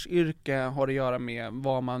karriärsyrke har att göra med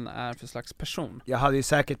vad man är för slags person. Jag hade ju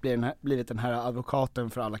säkert blivit den här advokaten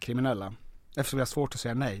för alla kriminella. Eftersom jag har svårt att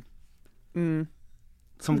säga nej.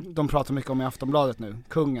 Som de pratar mycket om i Aftonbladet nu.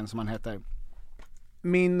 Kungen som han heter.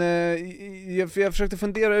 Jag försökte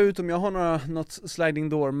fundera ut om jag har något sliding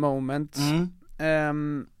door moment.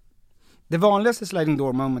 Det vanligaste sliding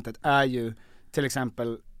door momentet är ju till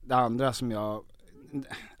exempel det andra som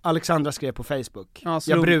Alexandra skrev på Facebook.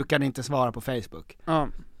 Jag brukade inte svara på Facebook.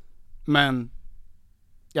 Men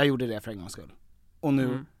jag gjorde det för en gångs skull. Och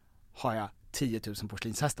nu har jag 10 000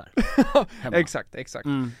 porslinshästar hemma. Exakt.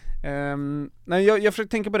 Nej, jag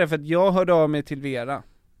försökte tänka på det för att jag hörde av mig till Vera.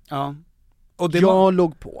 Ja. Och jag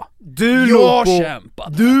låg på. Du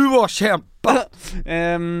var kämpa.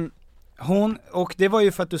 Och det var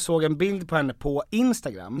ju för att du såg en bild på henne på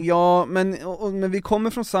Instagram. Ja, men vi kommer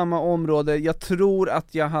från samma område. Jag tror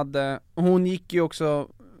att hon gick ju också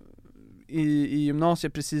i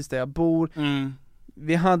gymnasiet precis där jag bor.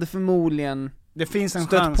 Vi hade förmodligen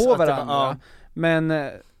stött på varandra. Men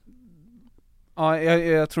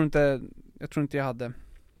jag tror inte jag hade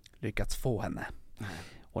lyckats få henne.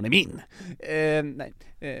 Hon är min.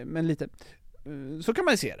 Men lite. Så kan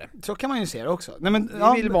man ju se det. Så kan man ju se det också. Nej, men,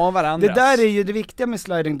 vi vill vara varandras. Det där är ju det viktiga med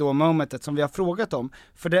sliding door momentet som vi har frågat om.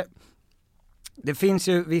 För det finns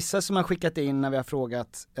ju vissa som har skickat in när vi har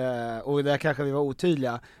frågat, och där kanske vi var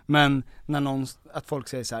otydliga, men när att folk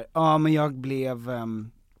säger så här: men jag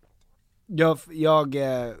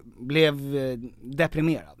blev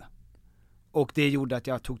deprimerad. Och det gjorde att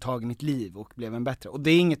jag tog tag i mitt liv och blev en bättre. Och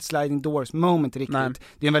det är inget sliding doors moment riktigt. Nej.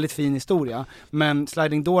 Det är en väldigt fin historia. Men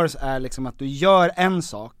sliding doors är liksom att du gör en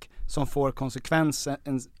sak som får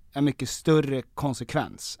en mycket större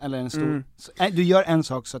konsekvens. Eller en stor, du gör en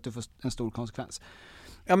sak så att du får en stor konsekvens.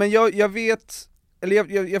 Ja, men jag vet, eller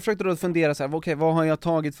jag försökte då fundera så här: okej, vad har jag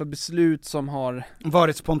tagit för beslut som har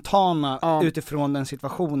varit spontana utifrån den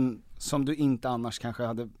situation som du inte annars kanske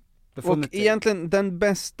hade. Och egentligen den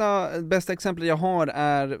bästa exemplet jag har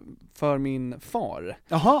är för min far.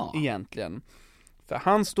 Jaha. Egentligen. För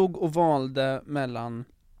han stod och valde mellan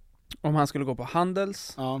om han skulle gå på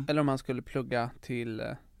Handels eller om han skulle plugga till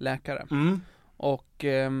läkare. Och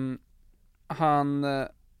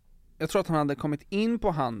jag tror att han hade kommit in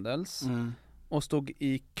på Handels och stod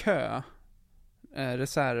i kö,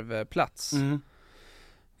 reservplats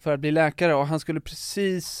för att bli läkare, och han skulle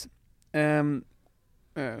precis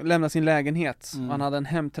lämna sin lägenhet. Han hade en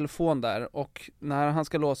hemtelefon där, och när han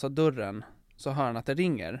ska låsa dörren så hör han att det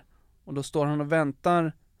ringer, och då står han och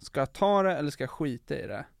väntar. Ska jag ta det eller ska jag skita i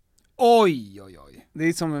det? Oj. Det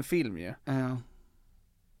är som en film ju.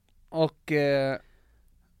 Och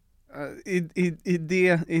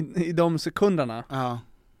i de sekunderna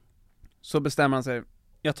så bestämmer han sig: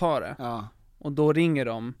 jag tar det. Och då ringer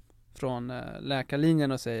de från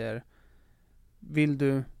läkarlinjen och säger: vill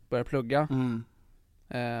du börja plugga?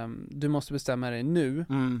 Du måste bestämma dig nu.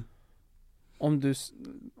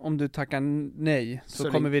 Om du tackar nej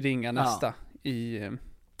så kommer vi ringa nästa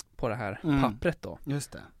på det här pappret då.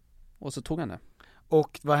 Just det. Och så tog han det.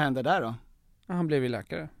 Och vad hände där då? Han blev ju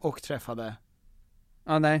läkare. Och träffade?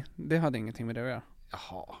 Nej, det hade ingenting med det att göra.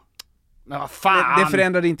 Jaha. Men vad fan! Det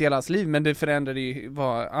förändrade inte hela hans liv, men det förändrade ju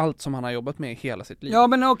allt som han har jobbat med hela sitt liv. Ja,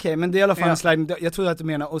 men okej, men det är i alla fall en sliding. Jag trodde att du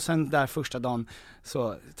menar, och sen där första dagen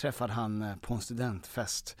så träffade han på en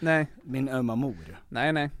studentfest. Nej. Min ömma mor.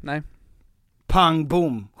 Nej. Pang,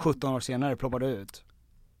 boom, 17 år senare ploppade ut.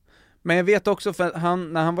 Men jag vet också, för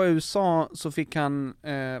när han var i USA så fick han,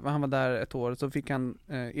 han var där ett år, så fick han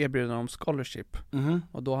erbjudande om scholarship.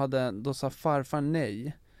 Och då sa farfar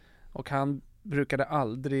nej. Och han brukade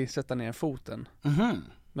aldrig sätta ner foten.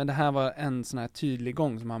 Men det här var en sån här tydlig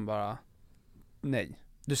gång som han bara: nej.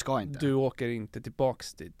 Du ska inte. Du åker inte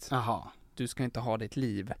tillbaks dit. Aha. Du ska inte ha ditt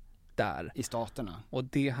liv där. I staterna. Och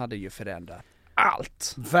det hade ju förändrat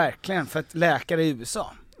allt. Verkligen, för att läkare i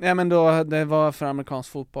USA. Ja, men då, det var för amerikansk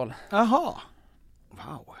fotboll. Jaha.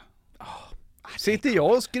 Wow. Sitter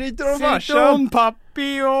jag och skryter om farsan? Sitter om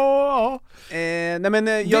pappi och... Nej, men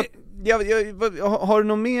har du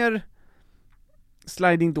någon mer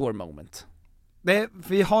sliding door moment?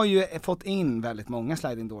 Vi har ju fått in väldigt många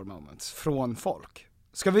sliding door moments från folk.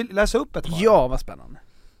 Ska vi läsa upp ett par? Ja, vad spännande.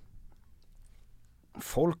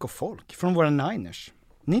 Folk och folk, från våra Niners.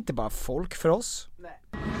 Ni är inte bara folk för oss.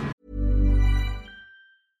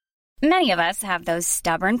 Many of us have those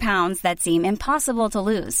stubborn pounds that seem impossible to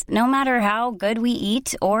lose, no matter how good we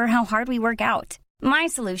eat or how hard we work out. My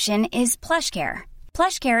solution is PlushCare.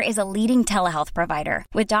 PlushCare is a leading telehealth provider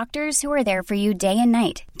with doctors who are there for you day and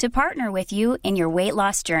night to partner with you in your weight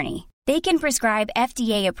loss journey. They can prescribe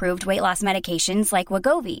FDA-approved weight loss medications like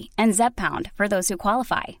Wegovy and Zepbound for those who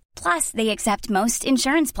qualify. Plus, they accept most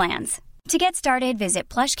insurance plans. To get started,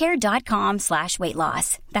 visit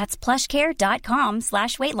plushcare.com/weightloss. That's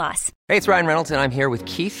plushcare.com/weightloss. Hey, it's Ryan Reynolds, and I'm here with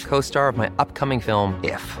Keith, co-star of my upcoming film,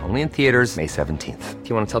 If, only in theaters May 17th. Do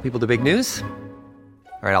you want to tell people the big news?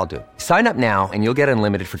 All right, I'll do it. Sign up now and you'll get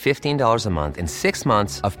unlimited for $15 a month and 6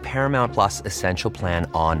 months of Paramount Plus Essential Plan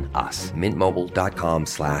on us.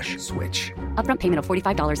 MintMobile.com/switch. Upfront payment of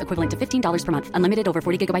 $45 equivalent to $15 per month. Unlimited over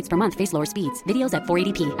 40 gigabytes per month. Face lower speeds. Videos at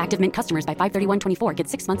 480p. Active Mint customers by 531.24 get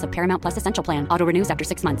 6 months of Paramount Plus Essential Plan. Auto renews after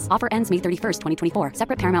 6 months. Offer ends May 31st, 2024.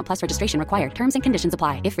 Separate Paramount Plus registration required. Terms and conditions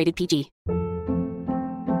apply if rated PG.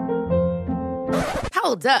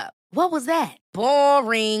 Hold up. What was that?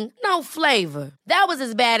 Boring. No flavor. That was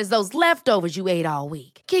as bad as those leftovers you ate all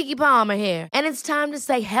week. Keke Palmer here, and it's time to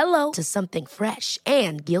say hello to something fresh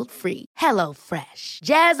and guilt-free. Hello Fresh.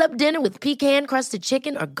 Jazz up dinner with pecan-crusted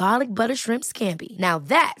chicken or garlic butter shrimp scampi. Now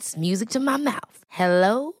that's music to my mouth.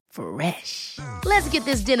 Hello Fresh. Let's get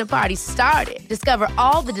this dinner party started. Discover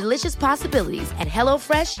all the delicious possibilities at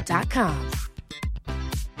hellofresh.com.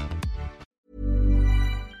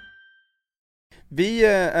 Vi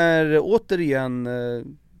är återigen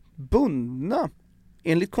bundna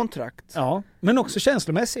enligt kontrakt. Ja, men också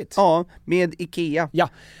känslomässigt. Ja, med IKEA. Ja,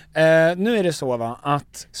 nu är det så va,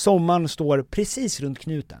 att sommaren står precis runt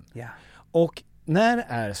knuten. Ja. Och när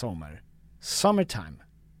är sommar? Summertime.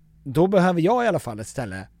 Då behöver jag i alla fall ett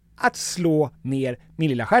ställe att slå ner min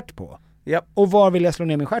lilla stjärt på. Ja. Och var vill jag slå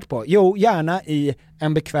ner min stjärt på? Jo, gärna i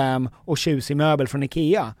en bekväm och tjusig möbel från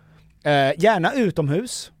IKEA. Gärna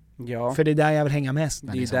utomhus. Ja. För det är där jag vill hänga mest.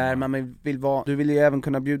 Det är där man vill vara. Du vill ju även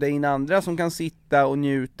kunna bjuda in andra som kan sitta och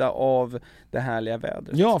njuta av det härliga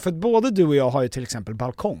vädret. Ja, för både du och jag har ju till exempel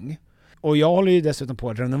balkong. Och jag håller ju dessutom på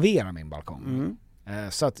att renovera min balkong.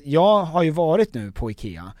 Så att jag har ju varit nu på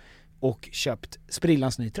IKEA och köpt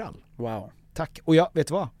sprillans ny trall. Wow. Tack. Och jag, vet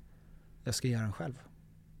du vad? Jag ska göra den själv.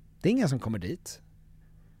 Det är ingen som kommer dit.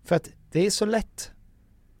 För att det är så lätt.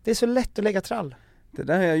 Det är så lätt att lägga trall. Det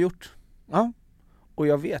där har jag gjort. Ja. Och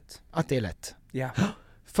jag vet att det är lätt. Ja.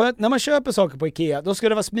 För att när man köper saker på IKEA, då ska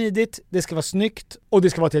det vara smidigt, det ska vara snyggt och det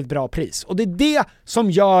ska vara till ett bra pris. Och det är det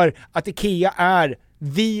som gör att IKEA är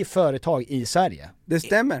vi företag i Sverige. Det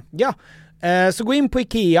stämmer. Ja. Så gå in på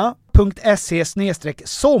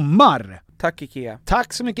ikea.se/sommar. Tack IKEA.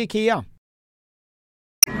 Tack så mycket IKEA.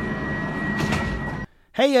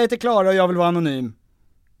 Hej, jag heter Klara och jag vill vara anonym.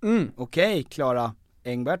 Okej, Klara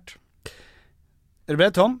Engbert. Är du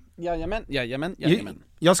beredd, Tom? Jajamän.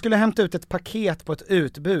 Jag skulle hämta ut ett paket på ett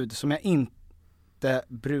utbud som jag inte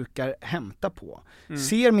brukar hämta på.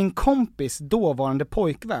 Ser min kompis dåvarande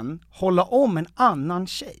pojkvän hålla om en annan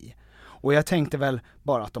tjej. Och jag tänkte väl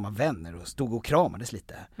bara att de var vänner och stod och kramades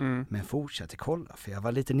lite. Men fortsatte kolla för jag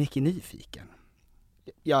var lite nyfiken.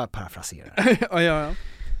 Jag parafraserar. Ja.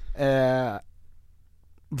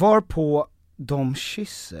 Varpå de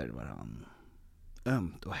kysser varann.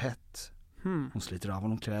 Ömt och hett. Hon sliter av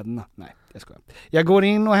honom kläderna. Nej, jag skojar. Jag går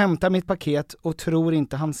in och hämtar mitt paket och tror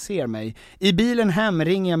inte han ser mig. I bilen hem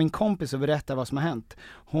ringer jag min kompis och berättar vad som har hänt.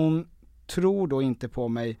 Hon tror då inte på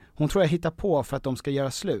mig. Hon tror jag hittar på för att de ska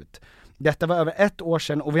göra slut. Detta var över 1 år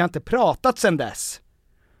sedan och vi har inte pratat sedan dess.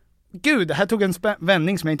 Gud, det här tog en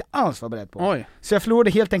vändning som jag inte alls var beredd på. Oj. Så jag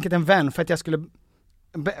förlorade helt enkelt en vän för att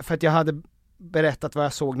jag hade berättat vad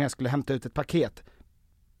jag såg när jag skulle hämta ut ett paket.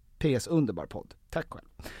 PS, underbar podd. Tack själv.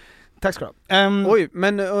 Tack ska du ha. Oj,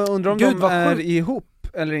 men undrar om de är ihop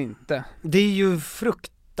eller inte? Det är ju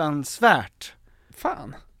fruktansvärt.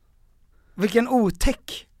 Fan. Vilken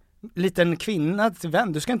otäck liten kvinna till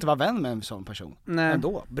vän. Du ska inte vara vän med en sån person. Nej.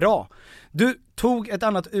 Ändå, bra. Du tog ett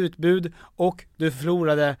annat utbud och du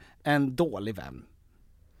förlorade en dålig vän.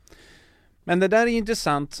 Men det där är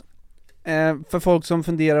intressant för folk som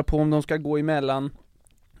funderar på om de ska gå emellan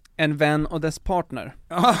en vän och dess partner.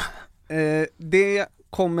 Det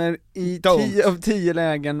kommer i 10 av 10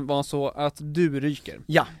 lägen vara så att du ryker.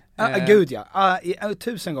 Ja, gud ja.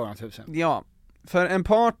 1000 gånger 1000. Ja, för en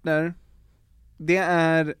partner, det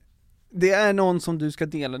är någon som du ska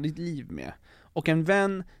dela ditt liv med. Och en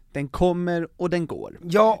vän, Den kommer och den går.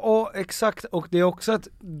 Ja, och exakt, och det är också att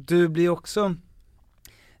du blir också,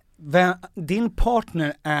 din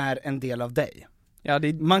partner är en del av dig. Ja,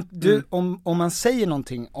 om man säger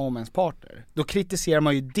någonting om ens partner, då kritiserar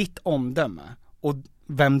man ju ditt omdöme och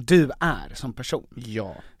vem du är som person.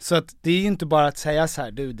 Ja. Så att det är ju inte bara att säga så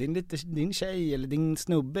här: du, din tjej eller din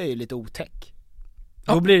snubbe är ju lite otäck.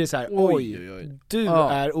 Då blir det så här: oj. Du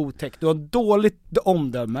är otäck, du har dåligt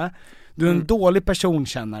omdöme, du är en dålig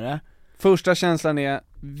personkännare. Första känslan är,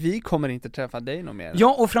 vi kommer inte träffa dig någon mer.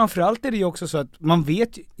 Ja, och framförallt är det ju också så att man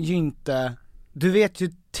vet ju inte, du vet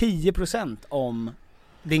ju 10% om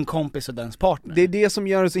din kompis och dens partner. Det är det som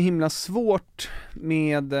gör det så himla svårt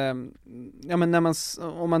med,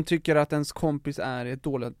 om man tycker att ens kompis är i ett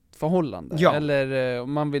dåligt förhållande, eller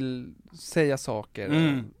om man vill säga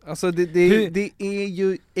saker. Alltså det är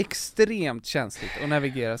ju extremt känsligt att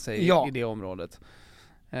navigera sig i det området.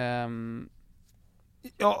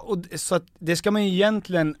 Ja, och så att det ska man ju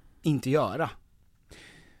egentligen inte göra.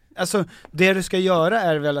 Alltså, det du ska göra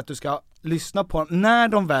är väl att du ska lyssna på, när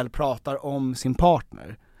de väl pratar om sin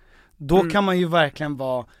partner, då kan man ju verkligen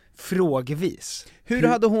vara frågvis. Hur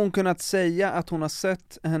hade hon kunnat säga att hon har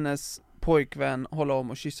sett hennes pojkvän hålla om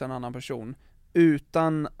och kyssa en annan person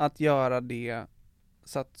utan att göra det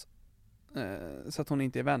så att hon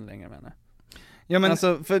inte är vän längre med henne? Ja, men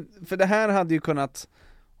alltså, för det här hade ju kunnat,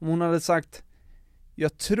 om hon hade sagt,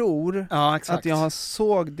 jag tror att jag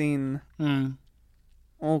såg din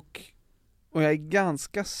och jag är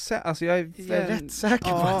ganska alltså jag är rätt säker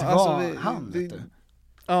på att det var han, vet du.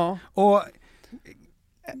 Ja. Och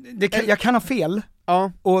jag kan ha fel.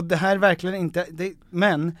 Ja. Och det här verkligen inte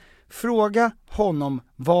men fråga honom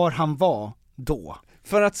var han var då.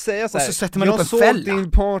 För att säga så här, och så sätter man jag upp en såg fälla.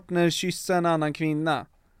 Din partner kyssa en annan kvinna.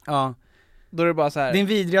 Ja. Då är det bara så här. Din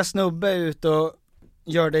vidriga snubbe är ute och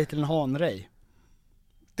gör dig till en hanrej.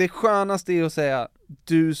 Det skönaste är att säga,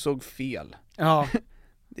 du såg fel. Ja.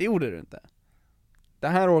 Det gjorde du inte. Det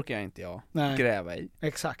här orkar jag inte gräva i.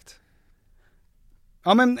 Exakt.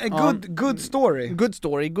 Ja, men good story. Good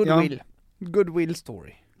story, goodwill. Goodwill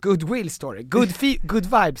story. Goodwill story. Good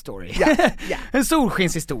vibe story. En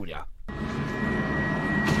solskenshistoria.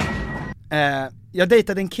 Jag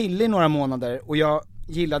dejtade en kille i några månader och jag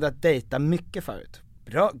gillade att dejta mycket förut.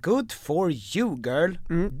 Bra, good for you girl.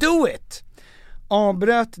 Do it!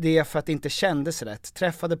 Avbröt det för att det inte kändes rätt.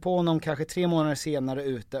 Träffade på honom kanske 3 månader senare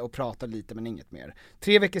ute och pratade lite men inget mer.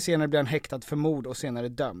 3 veckor senare blev han häktad för mord och senare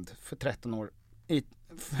dömd för 13 år i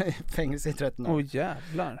fängelse i 13 år. Åh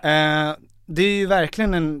jävlar. Det är ju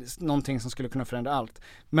verkligen någonting som skulle kunna förändra allt.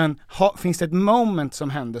 Men finns det ett moment som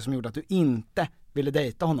hände som gjorde att du inte ville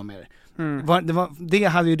dejta honom mer? Det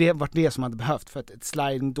hade ju varit det som hade behövt för ett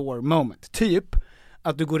sliding door moment. Typ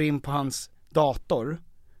att du går in på hans dator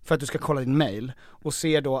för att du ska kolla din mail och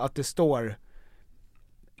ser då att det står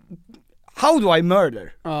How do I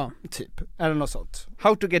murder? Ja. Typ, eller något sånt.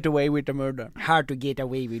 How to get away with the murder. How to get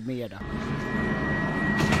away with murder.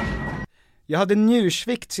 Jag hade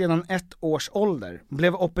njursvikt sedan 1 års ålder.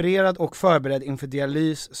 Blev opererad och förberedd inför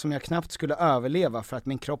dialys som jag knappt skulle överleva för att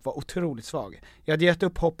min kropp var otroligt svag. Jag hade gett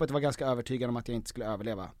upp hoppet och var ganska övertygad om att jag inte skulle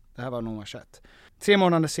överleva. Det här var nog 21. 3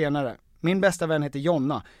 månader senare. Min bästa vän heter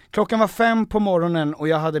Jonna. Klockan var 5 på morgonen och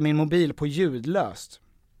jag hade min mobil på ljudlöst.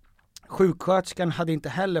 Sjuksköterskan hade inte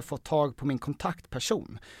heller fått tag på min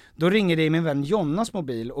kontaktperson. Då ringer det i min vän Jonnas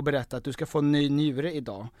mobil och berättar att du ska få en ny njure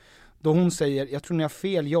idag. Då hon säger, jag tror ni har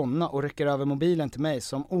fel Jonna, och räcker över mobilen till mig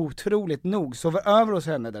som otroligt nog sover över hos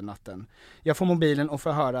henne den natten. Jag får mobilen och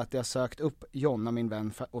får höra att jag sökt upp Jonna, min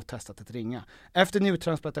vän, och testat att ringa. Efter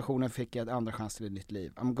njurtransplantationen fick jag en andra chans till ett nytt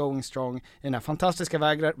liv. I'm going strong i den här fantastiska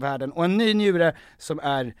världen och en ny njure som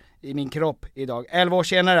är i min kropp idag. 11 år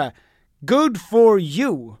senare. Good for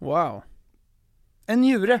you! Wow. En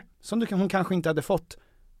njure som hon kanske inte hade fått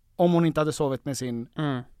om hon inte hade sovit med sin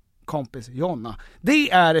kompis Jonna.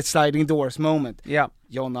 Det är ett sliding doors moment. Ja.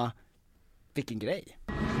 Jonna, vilken grej.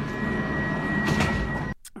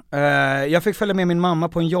 Jag fick följa med min mamma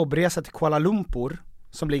på en jobbresa till Kuala Lumpur,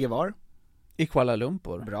 som ligger var? I Kuala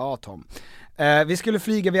Lumpur. Bra Tom. Vi skulle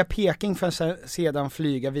flyga via Peking för att sedan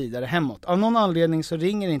flyga vidare hemåt. Av någon anledning så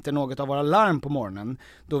ringer inte något av våra larm på morgonen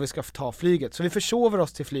då vi ska ta flyget. Så vi försover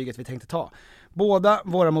oss till flyget vi tänkte ta. Båda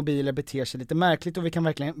våra mobiler beter sig lite märkligt och vi kan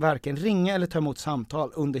varken ringa eller ta emot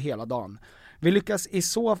samtal under hela dagen. Vi lyckas i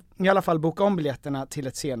alla fall boka om biljetterna till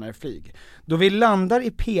ett senare flyg. Då vi landar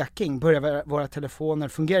i Peking börjar våra telefoner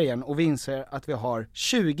fungera igen och vi inser att vi har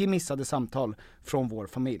 20 missade samtal från vår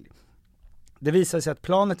familj. Det visade sig att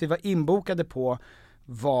planet vi var inbokade på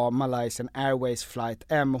var Malaysian Airways flight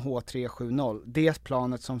MH370. Det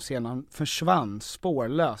planet som sedan försvann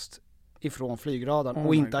spårlöst ifrån flygradarn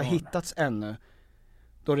och inte har hittats ännu,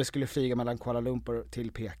 då det skulle flyga mellan Kuala Lumpur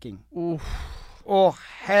till Peking.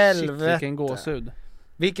 Helvete. Shit, vilken gåshud.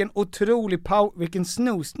 Vilken otrolig vilken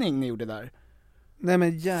snosning ni gjorde där. Nej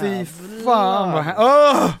men jävlar. Fy fan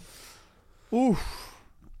vad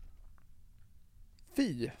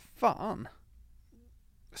Fy fan.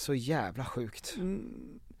 Så jävla sjukt.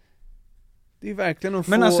 Det är verkligen att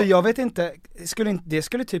få... Men alltså jag vet inte, det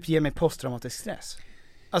skulle typ ge mig posttraumatisk stress.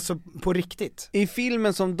 Alltså på riktigt. I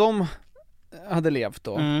filmen som de hade levt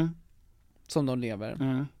då, som de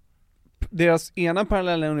lever, deras ena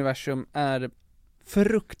parallella universum är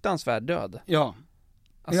fruktansvärd död. Ja.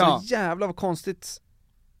 Alltså jävlar vad konstigt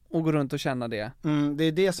att gå runt och känna det. Det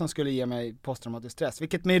är det som skulle ge mig posttraumatisk stress.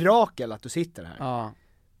 Vilket mirakel att du sitter här. Ja.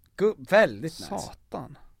 Väldigt nice.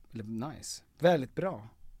 Satan. Nice. Väldigt bra.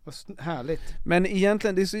 Härligt. Men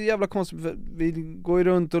egentligen, det är så jävla konstigt, för vi går ju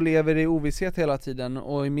runt och lever i ovisshet hela tiden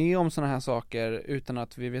och är med om såna här saker utan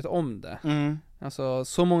att vi vet om det. Alltså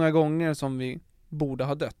så många gånger som vi borde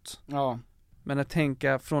ha dött. Ja. Men att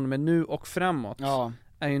tänka från och med nu och framåt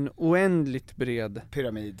är en oändligt bred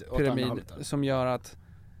pyramid som gör att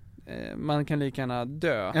man kan lika gärna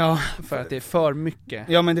dö för att det är för mycket.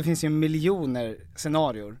 Ja, men det finns ju miljoner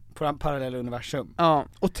scenarier på parallella universum. Ja,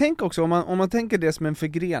 och tänk också om man tänker det som en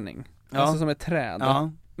förgrening, alltså som ett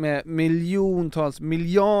träd med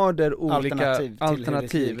miljarder olika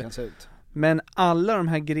alternativ. Men alla de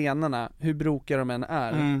här grenarna, hur brokiga de än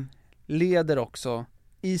är, leder också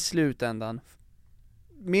i slutändan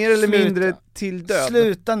mer eller mindre till död.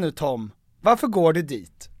 Sluta nu Tom. Varför går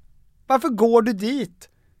du dit?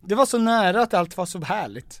 Det var så nära att allt var så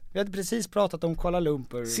härligt. Vi hade precis pratat om Kuala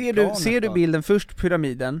Lumpur. Ser du bilden först,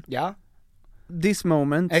 pyramiden? Ja. This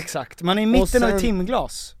moment. Exakt, man är i mitten av ett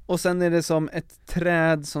timglas. Och sen är det som ett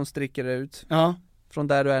träd som stricker ut. Ja. Från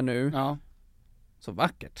där du är nu. Ja. Så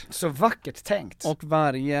vackert. Så vackert tänkt. Och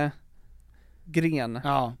varje gren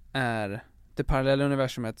är det parallella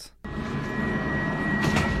universumet.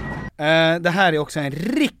 Det här är också en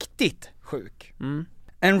riktigt sjuk.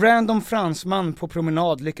 En random fransman på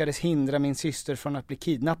promenad lyckades hindra min syster från att bli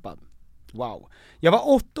kidnappad. Wow. Jag var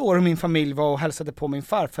 8 år och min familj var och hälsade på min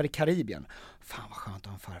farfar i Karibien. Fan vad skönt att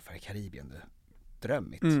ha en farfar i Karibien, du.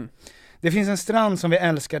 Drömmigt. Det finns en strand som vi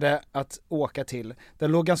älskade att åka till.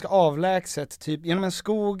 Den låg ganska avlägset, typ genom en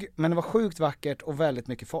skog, men det var sjukt vackert och väldigt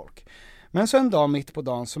mycket folk. Men så en dag mitt på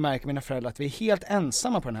dagen så märker mina föräldrar att vi är helt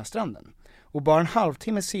ensamma på den här stranden. Och bara en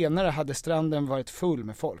halvtimme senare hade stranden varit full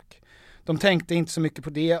med folk. De tänkte inte så mycket på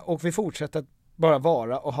det och vi fortsatte att bara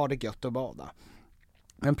vara och ha det gött och bada.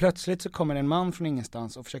 Men plötsligt så kommer en man från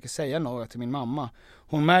ingenstans och försöker säga något till min mamma.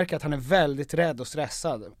 Hon märker att han är väldigt rädd och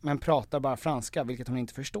stressad, men pratar bara franska, vilket hon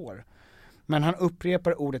inte förstår. Men han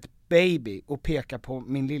upprepar ordet baby och pekar på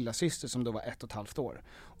min lilla syster som då var 1,5 år.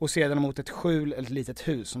 Och sedan mot ett skjul eller ett litet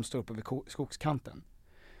hus som står uppe vid skogskanten.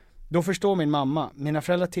 Då förstår min mamma. Mina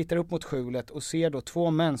föräldrar tittar upp mot skjulet och ser då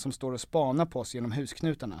 2 män som står och spanar på oss genom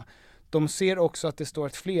husknutarna. De ser också att det står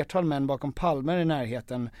ett flertal män bakom palmer i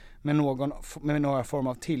närheten med några form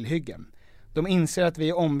av tillhyggen. De inser att vi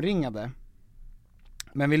är omringade,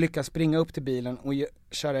 men vi lyckas springa upp till bilen och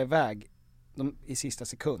köra iväg i sista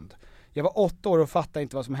sekund. Jag var 8 år och fattade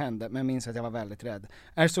inte vad som hände, men minns att jag var väldigt rädd.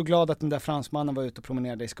 Jag är så glad att den där fransmannen var ute och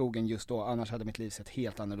promenerade i skogen just då, annars hade mitt liv sett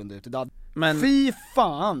helt annorlunda ut idag. Men fy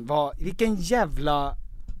fan, vilken jävla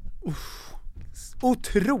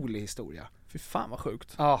otrolig historia. Fy fan vad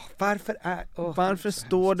sjukt. Ja, varför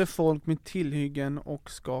står det folk med tillhyggen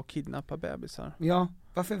och ska kidnappa bebisar? Ja,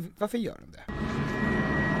 varför gör de det?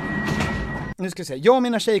 Nu ska jag säga, jag och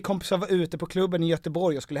mina tjejkompisar var ute på klubben i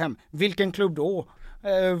Göteborg och skulle hem. Vilken klubb då?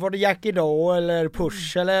 Var det Jackie då eller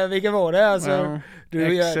Push eller vilken var det? Alltså,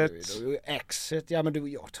 Exit. Ja, men du och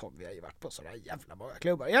jag Tom, vi har ju varit på sådana jävla många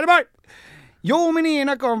klubbar i Göteborg. Jag och min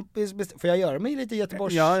ena kompis får jag göra mig lite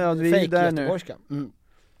Göteborgs ja, vi är där göteborgska.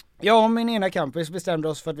 Jag och min ena kompis bestämde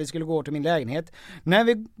oss för att vi skulle gå till min lägenhet. När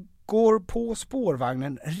vi går på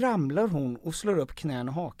spårvagnen ramlar hon och slår upp knän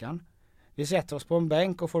och hakan. Vi sätter oss på en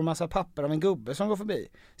bänk och får en massa papper av en gubbe som går förbi.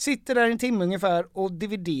 Sitter där en timme ungefär och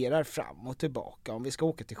dividerar fram och tillbaka om vi ska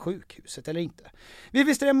åka till sjukhuset eller inte. Vi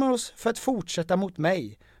bestämmer oss för att fortsätta mot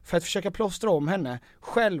mig, för att försöka plåstra om henne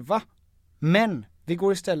själva. Men vi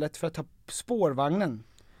går istället för att ta spårvagnen.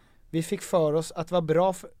 Vi fick för oss att det var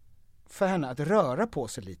bra för henne att röra på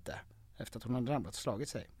sig lite efter att hon hade ramlat och slagit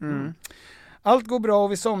sig. Allt går bra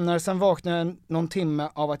och vi somnar, sen vaknar jag någon timme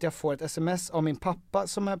av att jag får ett sms av min pappa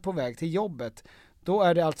som är på väg till jobbet. Då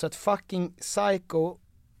är det alltså ett fucking psycho,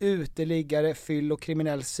 uteliggare, fyll och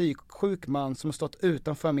kriminell psyksjuk man som har stått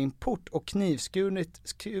utanför min port och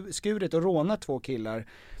knivskurit och rånat 2 killar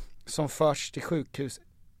som förs till sjukhus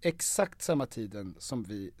exakt samma tiden som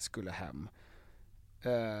vi skulle hem.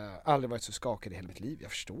 Aldrig varit så skakad i hela mitt liv,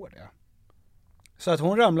 jag förstår det. Så att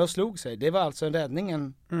hon ramlade och slog sig, det var alltså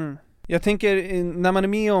räddningen. Jag tänker, när man är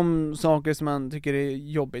med om saker som man tycker är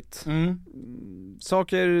jobbigt,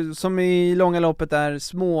 saker som i långa loppet är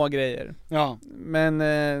små grejer, men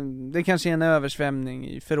det kanske är en översvämning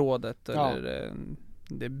i förrådet, eller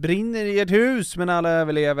det brinner i ett hus men alla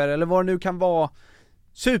överlever, eller vad det nu kan vara.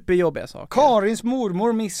 Superjobbiga saker. Karins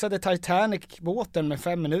mormor missade Titanic-båten med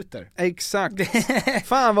 5 minuter. Exakt.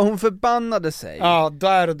 Fan vad hon förbannade sig. Ja,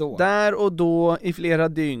 där och då. Där och då i flera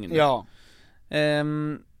dygn. Ja.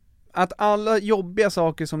 Att alla jobbiga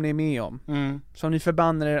saker som ni är med om, som ni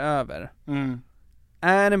förbannar er över,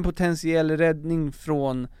 är en potentiell räddning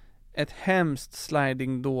från ett hemskt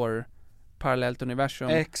sliding door parallellt universum.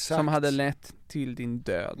 Exakt. Som hade lett till din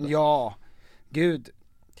död. Ja, gud.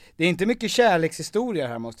 Det är inte mycket kärlekshistorier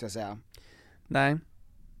här, måste jag säga. Nej.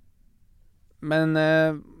 Men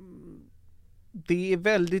det är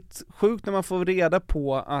väldigt sjukt när man får reda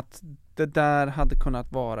på att det där hade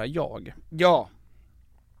kunnat vara jag. Ja.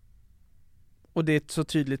 Och det så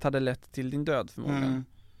tydligt hade lett till din död förmodligen.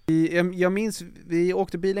 Jag minns, vi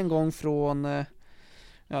åkte bil en gång från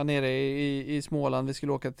nere i Småland, vi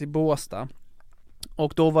skulle åka till Båstad.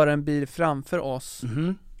 Och då var det en bil framför oss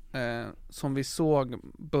som vi såg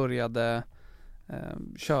började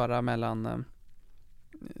köra mellan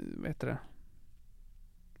vad heter det?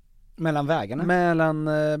 Mellan vägarna?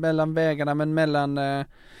 Mellan vägarna, men mellan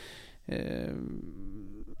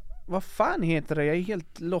vad fan heter det? Jag är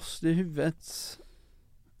helt lost i huvudet.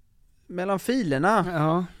 Mellan filerna.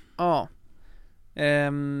 Ja. Ja.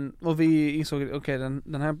 Och vi insåg, okej,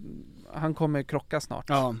 den här, han kommer krocka snart.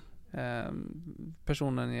 Ja.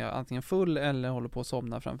 Personen är antingen full eller håller på att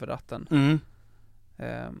somna framför ratten.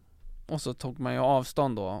 Och så tog man ju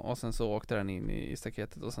avstånd då, och sen så åkte den in i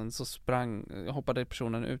staketet, och sen så hoppade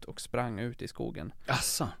personen ut och sprang ut i skogen.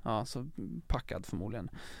 Asså. Ja, så packad förmodligen.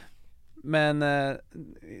 Men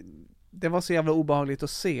det var så jävla obehagligt att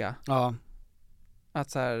se. Ja. Att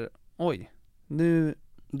så här, oj, nu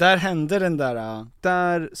där hände den där.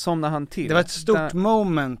 Där somnade han till. Det var ett stort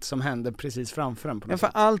moment som hände precis framför en på något för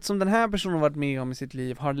sätt. allt som den här personen har varit med om i sitt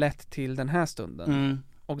liv har lett till den här stunden.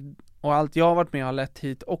 Och allt jag har varit med har lett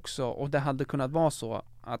hit också. Och det hade kunnat vara så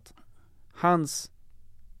att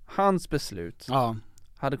hans beslut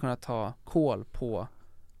hade kunnat ta kål på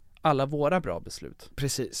alla våra bra beslut.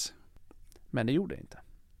 Precis. Men det gjorde det inte.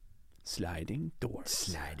 Sliding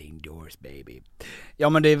doors baby. Ja,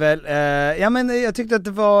 men det är väl men jag tyckte att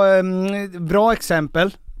det var bra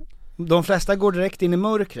exempel. De flesta går direkt in i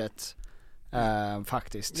mörkret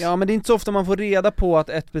faktiskt. Ja, men det är inte så ofta man får reda på att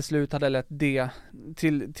ett beslut hade lett det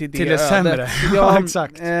till det sämre. Ja,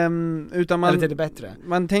 exakt. Utan eller till det bättre.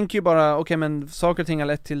 Man tänker ju bara, okej, men saker och ting har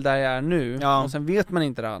lett till där jag är nu, och sen vet man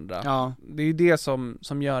inte det andra. Ja. Det är ju det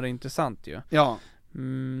som gör det intressant ju. Ja.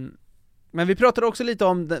 Men vi pratade också lite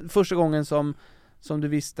om den första gången som du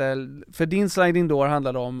visste, för din sliding door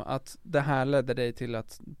handlade om att det här ledde dig till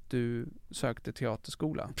att du sökte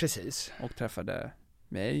teaterskola. Precis. Och träffade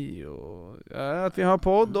mig, och att vi har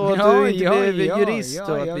podd, och att du inte blev jurist,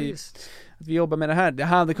 och att vi jobbar med det här. Det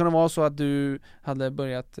hade kunnat vara så att du hade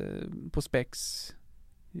börjat på Spex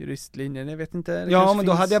juristlinjen, jag vet inte. Ja, men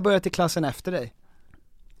då hade jag börjat i klassen efter dig.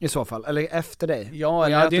 I så fall, eller efter dig. Ja,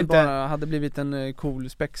 eller att du bara hade blivit en cool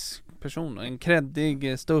Spex-person, en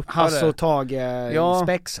kreddig ståuppare. Hasse och Tage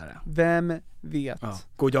spexare. Vem vet? Ja.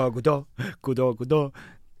 Goddag.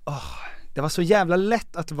 Det var så jävla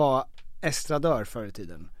lätt att vara estradör förr i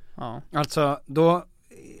tiden. Ja. Alltså, då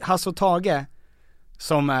Hasse och Tage,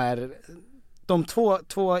 som är de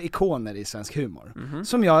två ikoner i svensk humor,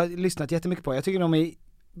 som jag har lyssnat jättemycket på. Jag tycker de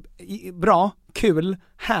är bra, kul,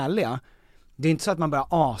 härliga. Det är inte så att man bara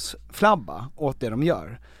asflabba åt det de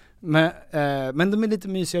gör. Men de är lite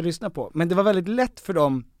mysiga att lyssna på. Men det var väldigt lätt för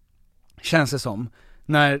dem, känns det som,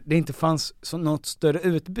 när det inte fanns något större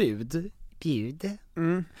utbud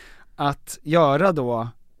att göra då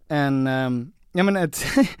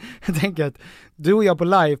jag tänker att du och jag på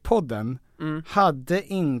livepodden hade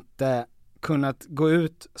inte kunnat gå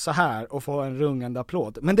ut så här och få en rungande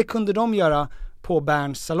applåd. Men det kunde de göra på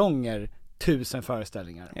Berns salonger, 1000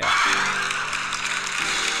 föreställningar. Ja.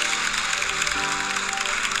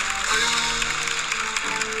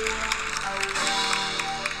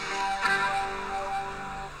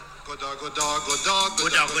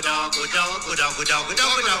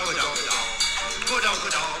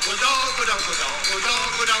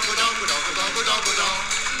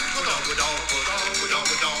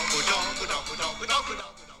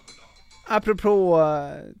 Apropå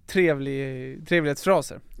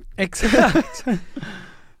trevlighetsfraser. Exakt.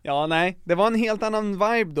 Ja, nej, det var en helt annan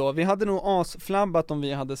vibe då. Vi hade nog asflabbat om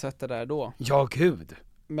vi hade sett det där då. Ja, gud.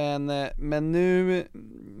 Men nu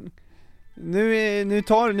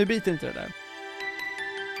biter inte det där.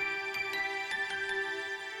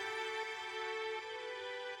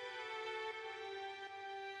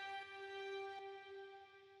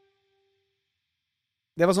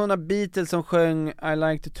 Det var sådana Beatles som sjöng I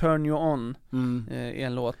like to turn you on i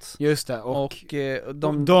en låt. Just det, och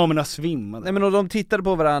damerna svimmade. Nej, men och de tittade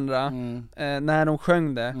på varandra när de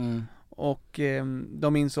sjöng det. Och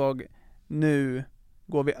de insåg, nu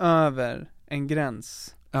går vi över en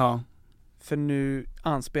gräns. Ja. För nu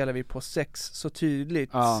anspelar vi på sex så tydligt.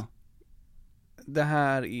 Ja. Det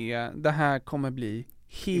här kommer bli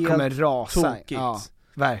helt kommer rasa. tokigt. Ja,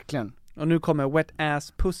 verkligen. Och nu kommer Wet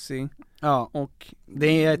Ass Pussy. Ja, och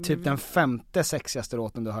det är typ den 5:e sexigaste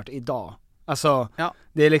låten du har hört idag. Alltså,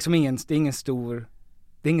 det är liksom ingen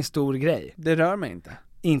stor grej. Det rör mig inte.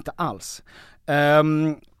 Inte alls.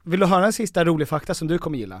 Vill du höra en sista rolig fakta som du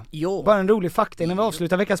kommer gilla? Jo. Bara en rolig fakta innan vi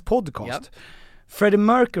avslutar veckans podcast. Freddie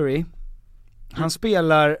Mercury, han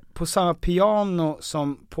spelar på samma piano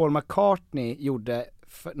som Paul McCartney gjorde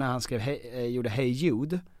när han gjorde Hey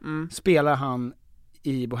Jude. Spelar han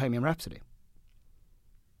i Bohemian Rhapsody.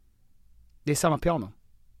 Det är samma piano.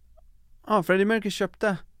 Ja, Freddie Mercury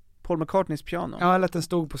köpte Paul McCartneys piano. Ja, eller att den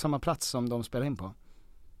stod på samma plats som de spelade in på.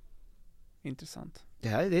 Intressant. Det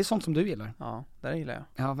är sånt som du gillar. Ja, det gillar jag.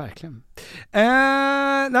 Ja, verkligen.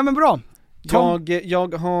 Nej men bra.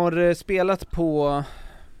 Jag har spelat på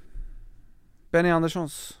Benny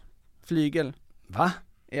Anderssons flygel. Va?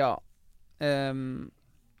 Ja.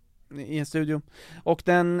 I en studio. Och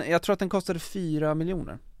jag tror att den kostade 4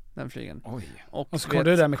 miljoner. Den flygen. Oj. Och så kom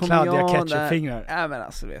du där med kladdiga ketchupfingrar. Ja, men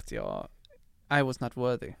alltså vet jag, I was not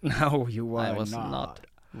worthy. No, you were I was not. not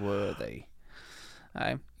worthy.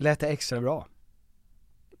 Nej. Lät det extra bra?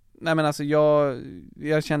 Nej, men alltså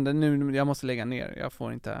jag kände nu, jag måste lägga ner. Jag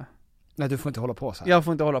får inte. Nej, du får inte hålla på så här. Jag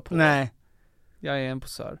får inte hålla på. Nej. Jag är en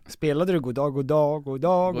posör. Spelade du god dag, god dag, god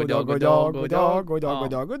dag, god dag, god dag, god dag, god dag,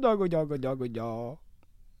 god dag, god dag, god dag, god dag, god dag.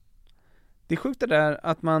 Det är sjukt det där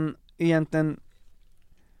att man egentligen,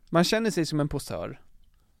 man känner sig som en posör.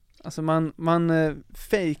 Alltså man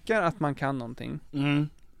fejkar att man kan någonting.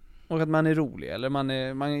 Och att man är rolig,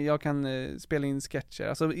 eller jag kan spela in sketcher.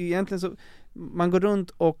 Alltså egentligen så, man går runt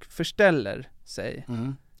och förställer sig.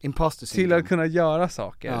 Imposter till syndrome. att kunna göra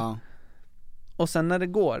saker. Ja. Och sen när det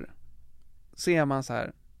går, ser man så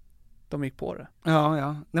här, de gick på det.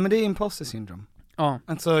 Ja. Nej, men det är imposter syndrome. Ja.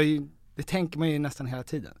 Alltså, det tänker man ju nästan hela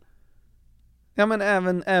tiden. Ja, men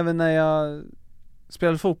även när jag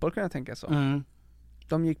spelade fotboll kan jag tänka så.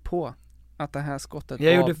 De gick på att det här skottet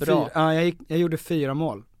var bra. Jag gjorde 4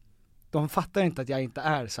 mål. De fattar inte att jag inte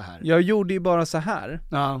är så här. Jag gjorde ju bara så här.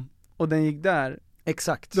 Ja. Och den gick där.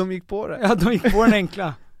 Exakt. De gick på det. Ja, de gick på den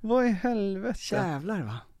enkla. Vad i helvete? Jävlar,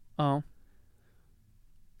 va? Ja.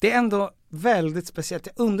 Det är ändå väldigt speciellt.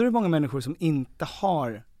 Jag undrar hur många människor som inte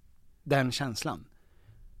har den känslan.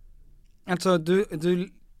 Alltså,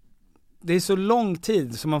 det är så lång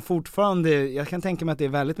tid som man fortfarande, jag kan tänka mig att det är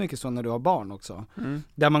väldigt mycket så när du har barn också.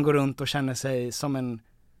 Där man går runt och känner sig som en,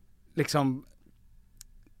 liksom,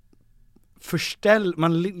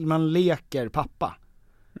 man leker pappa.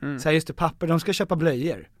 Så här, just det, papper, de ska köpa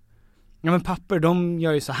blöjor. Ja, men papper, de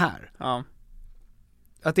gör ju så här. Ja.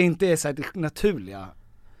 Att det inte är så här det naturliga.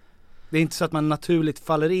 Det är inte så att man naturligt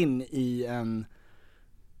faller in i en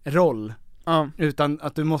roll. Utan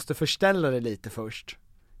att du måste förställa det lite först.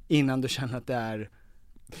 Innan du känner att det är.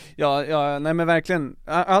 Ja, nej men verkligen.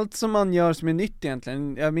 Allt som man gör som är nytt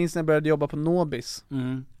egentligen. Jag minns när jag började jobba på Nobis.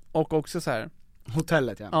 Och också så här.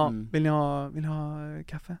 Hotellet, ja. Ja, vill ni ha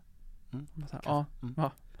kaffe? Så här,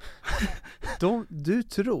 ja. Du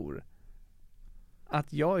tror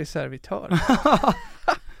att jag är servitör.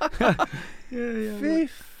 Fy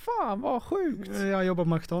fan vad sjukt. Jag jobbar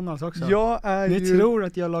på McDonalds också. Ni tror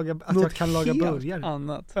att jag kan laga burgare.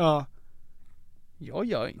 Annat. Ja. Jag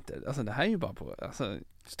gör inte. Alltså det här är ju bara på, alltså.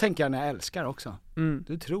 Så tänker jag när jag älskar också.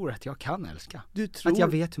 Du tror att jag kan älska. Du tror att jag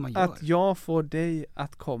vet hur man gör. Att jag får dig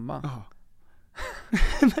att komma. Ja.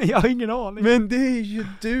 Men jag har ingen aning. Men det är ju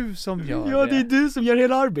du som gör det. Ja, det är du som gör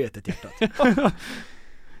hela arbetet, hjärtat.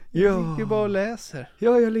 Jag ligger bara och läser.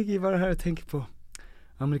 Ja, jag ligger bara här och tänker på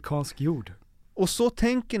amerikansk jord. Och så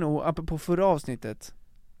tänker nog på förra avsnittet.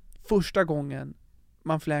 Första gången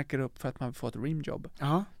man fläker upp för att man får ett rimjobb.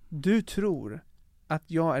 Ja. Du tror att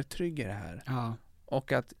jag är trygg i det här. Ja.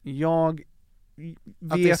 Och att jag vet.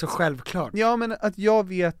 Att det är så självklart. Ja, men att jag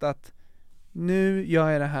vet att nu gör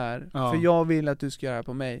jag det här. För jag vill att du ska göra det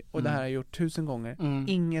på mig. Och det här har jag gjort 1000 gånger.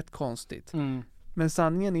 Inget konstigt. Men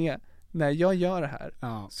sanningen är, när jag gör det här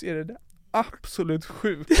så är det absolut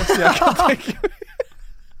sjukaste jag kan tänka mig.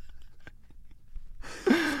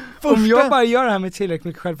 Om jag bara gör det här med tillräckligt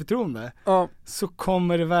mycket självförtroende så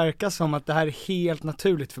kommer det verka som att det här är helt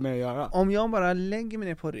naturligt för mig att göra. Om jag bara lägger mig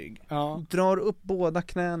ner på rygg, drar upp båda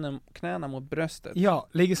knäna mot bröstet. Ja,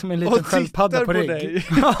 ligger som en liten sköldpadda på rygg. Dig.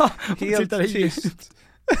 Helt tyst.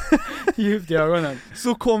 Djupt i ögonen.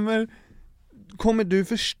 Så kommer du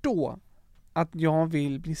förstå att jag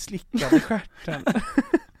vill bli slickad i stjärten.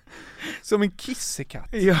 Som en kissekatt.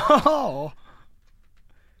 Ja.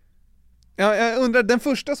 Ja, jag undrar, den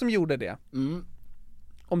första som gjorde det,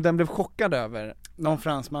 om den blev chockad över någon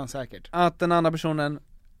fransman säkert, att den andra personen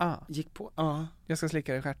gick på, jag ska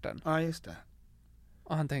slicka dig i stjärten. Ja, just det.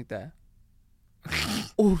 Och han tänkte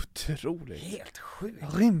otroligt. Helt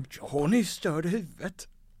sjukt. Rimjobb. Hon är störd i huvudet.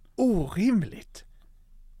 Orimligt.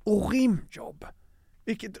 Rimjobb.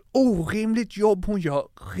 Vilket orimligt jobb hon gör.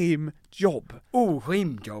 Rimjobb.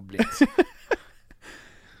 Orimjobbligt.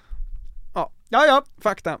 Ja.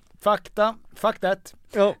 Fakta.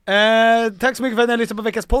 Ja. Tack så mycket för att ni har lyssnat på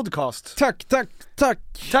veckans podcast. Tack.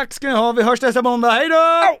 Tack ska ni ha, vi hörs nästa måndag, hej då!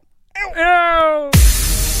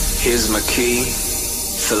 Here's my key,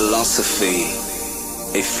 philosophy.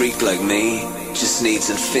 A freak like me just needs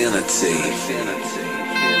infinity.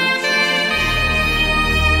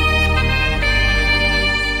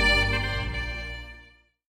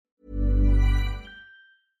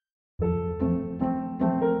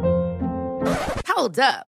 Hold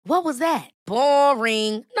up. What was that?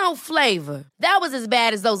 Boring. No flavor. That was as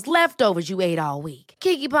bad as those leftovers you ate all week.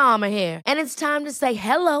 Keke Palmer here, and it's time to say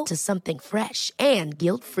hello to something fresh and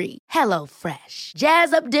guilt-free. Hello Fresh.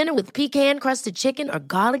 Jazz up dinner with pecan-crusted chicken or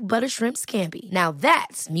garlic butter shrimp scampi. Now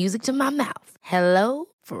that's music to my mouth. Hello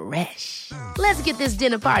Fresh. Let's get this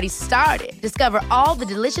dinner party started. Discover all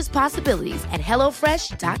the delicious possibilities at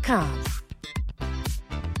hellofresh.com.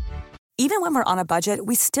 Even when we're on a budget,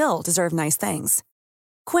 we still deserve nice things.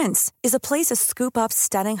 Quince is a place to scoop up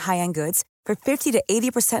stunning high-end goods for 50 to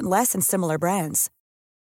 80% less than similar brands.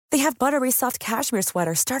 They have buttery soft cashmere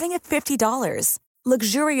sweaters starting at $50,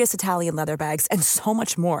 luxurious Italian leather bags, and so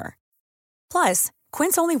much more. Plus,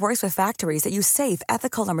 Quince only works with factories that use safe,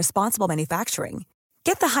 ethical, and responsible manufacturing.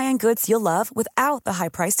 Get the high-end goods you'll love without the high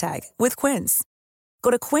price tag with Quince.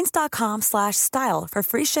 Go to quince.com/style for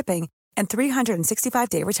free shipping and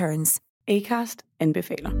 365-day returns. Acast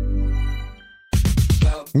anbefaler.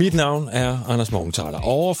 Mit navn er Anders Morgenthaler.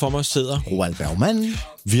 Overfor mig sidder Roald Bergmann.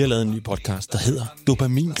 Vi har lavet en ny podcast, der hedder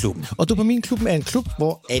Dopaminklubben. Og Dopaminklubben er en klub,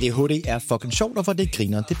 hvor ADHD er fucking sjovt, og hvor det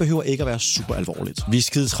griner. Det behøver ikke at være super alvorligt. Vi er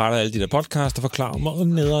skide trætte af alle de der podcasts, der forklarer mig og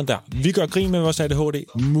nederen der. Vi gør grin med vores ADHD.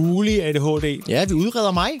 Mulig ADHD. Ja, vi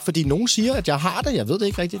udreder mig, fordi nogen siger, at jeg har det. Jeg ved det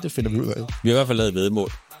ikke rigtigt, det finder vi ud af. Vi har i hvert fald lavet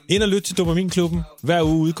væddemål. Ind og lyt til Dopaminklubben. Hver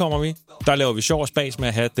uge udkommer vi. Der laver vi sjov og spas med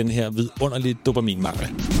at have den her vidunderlige dopaminmangel.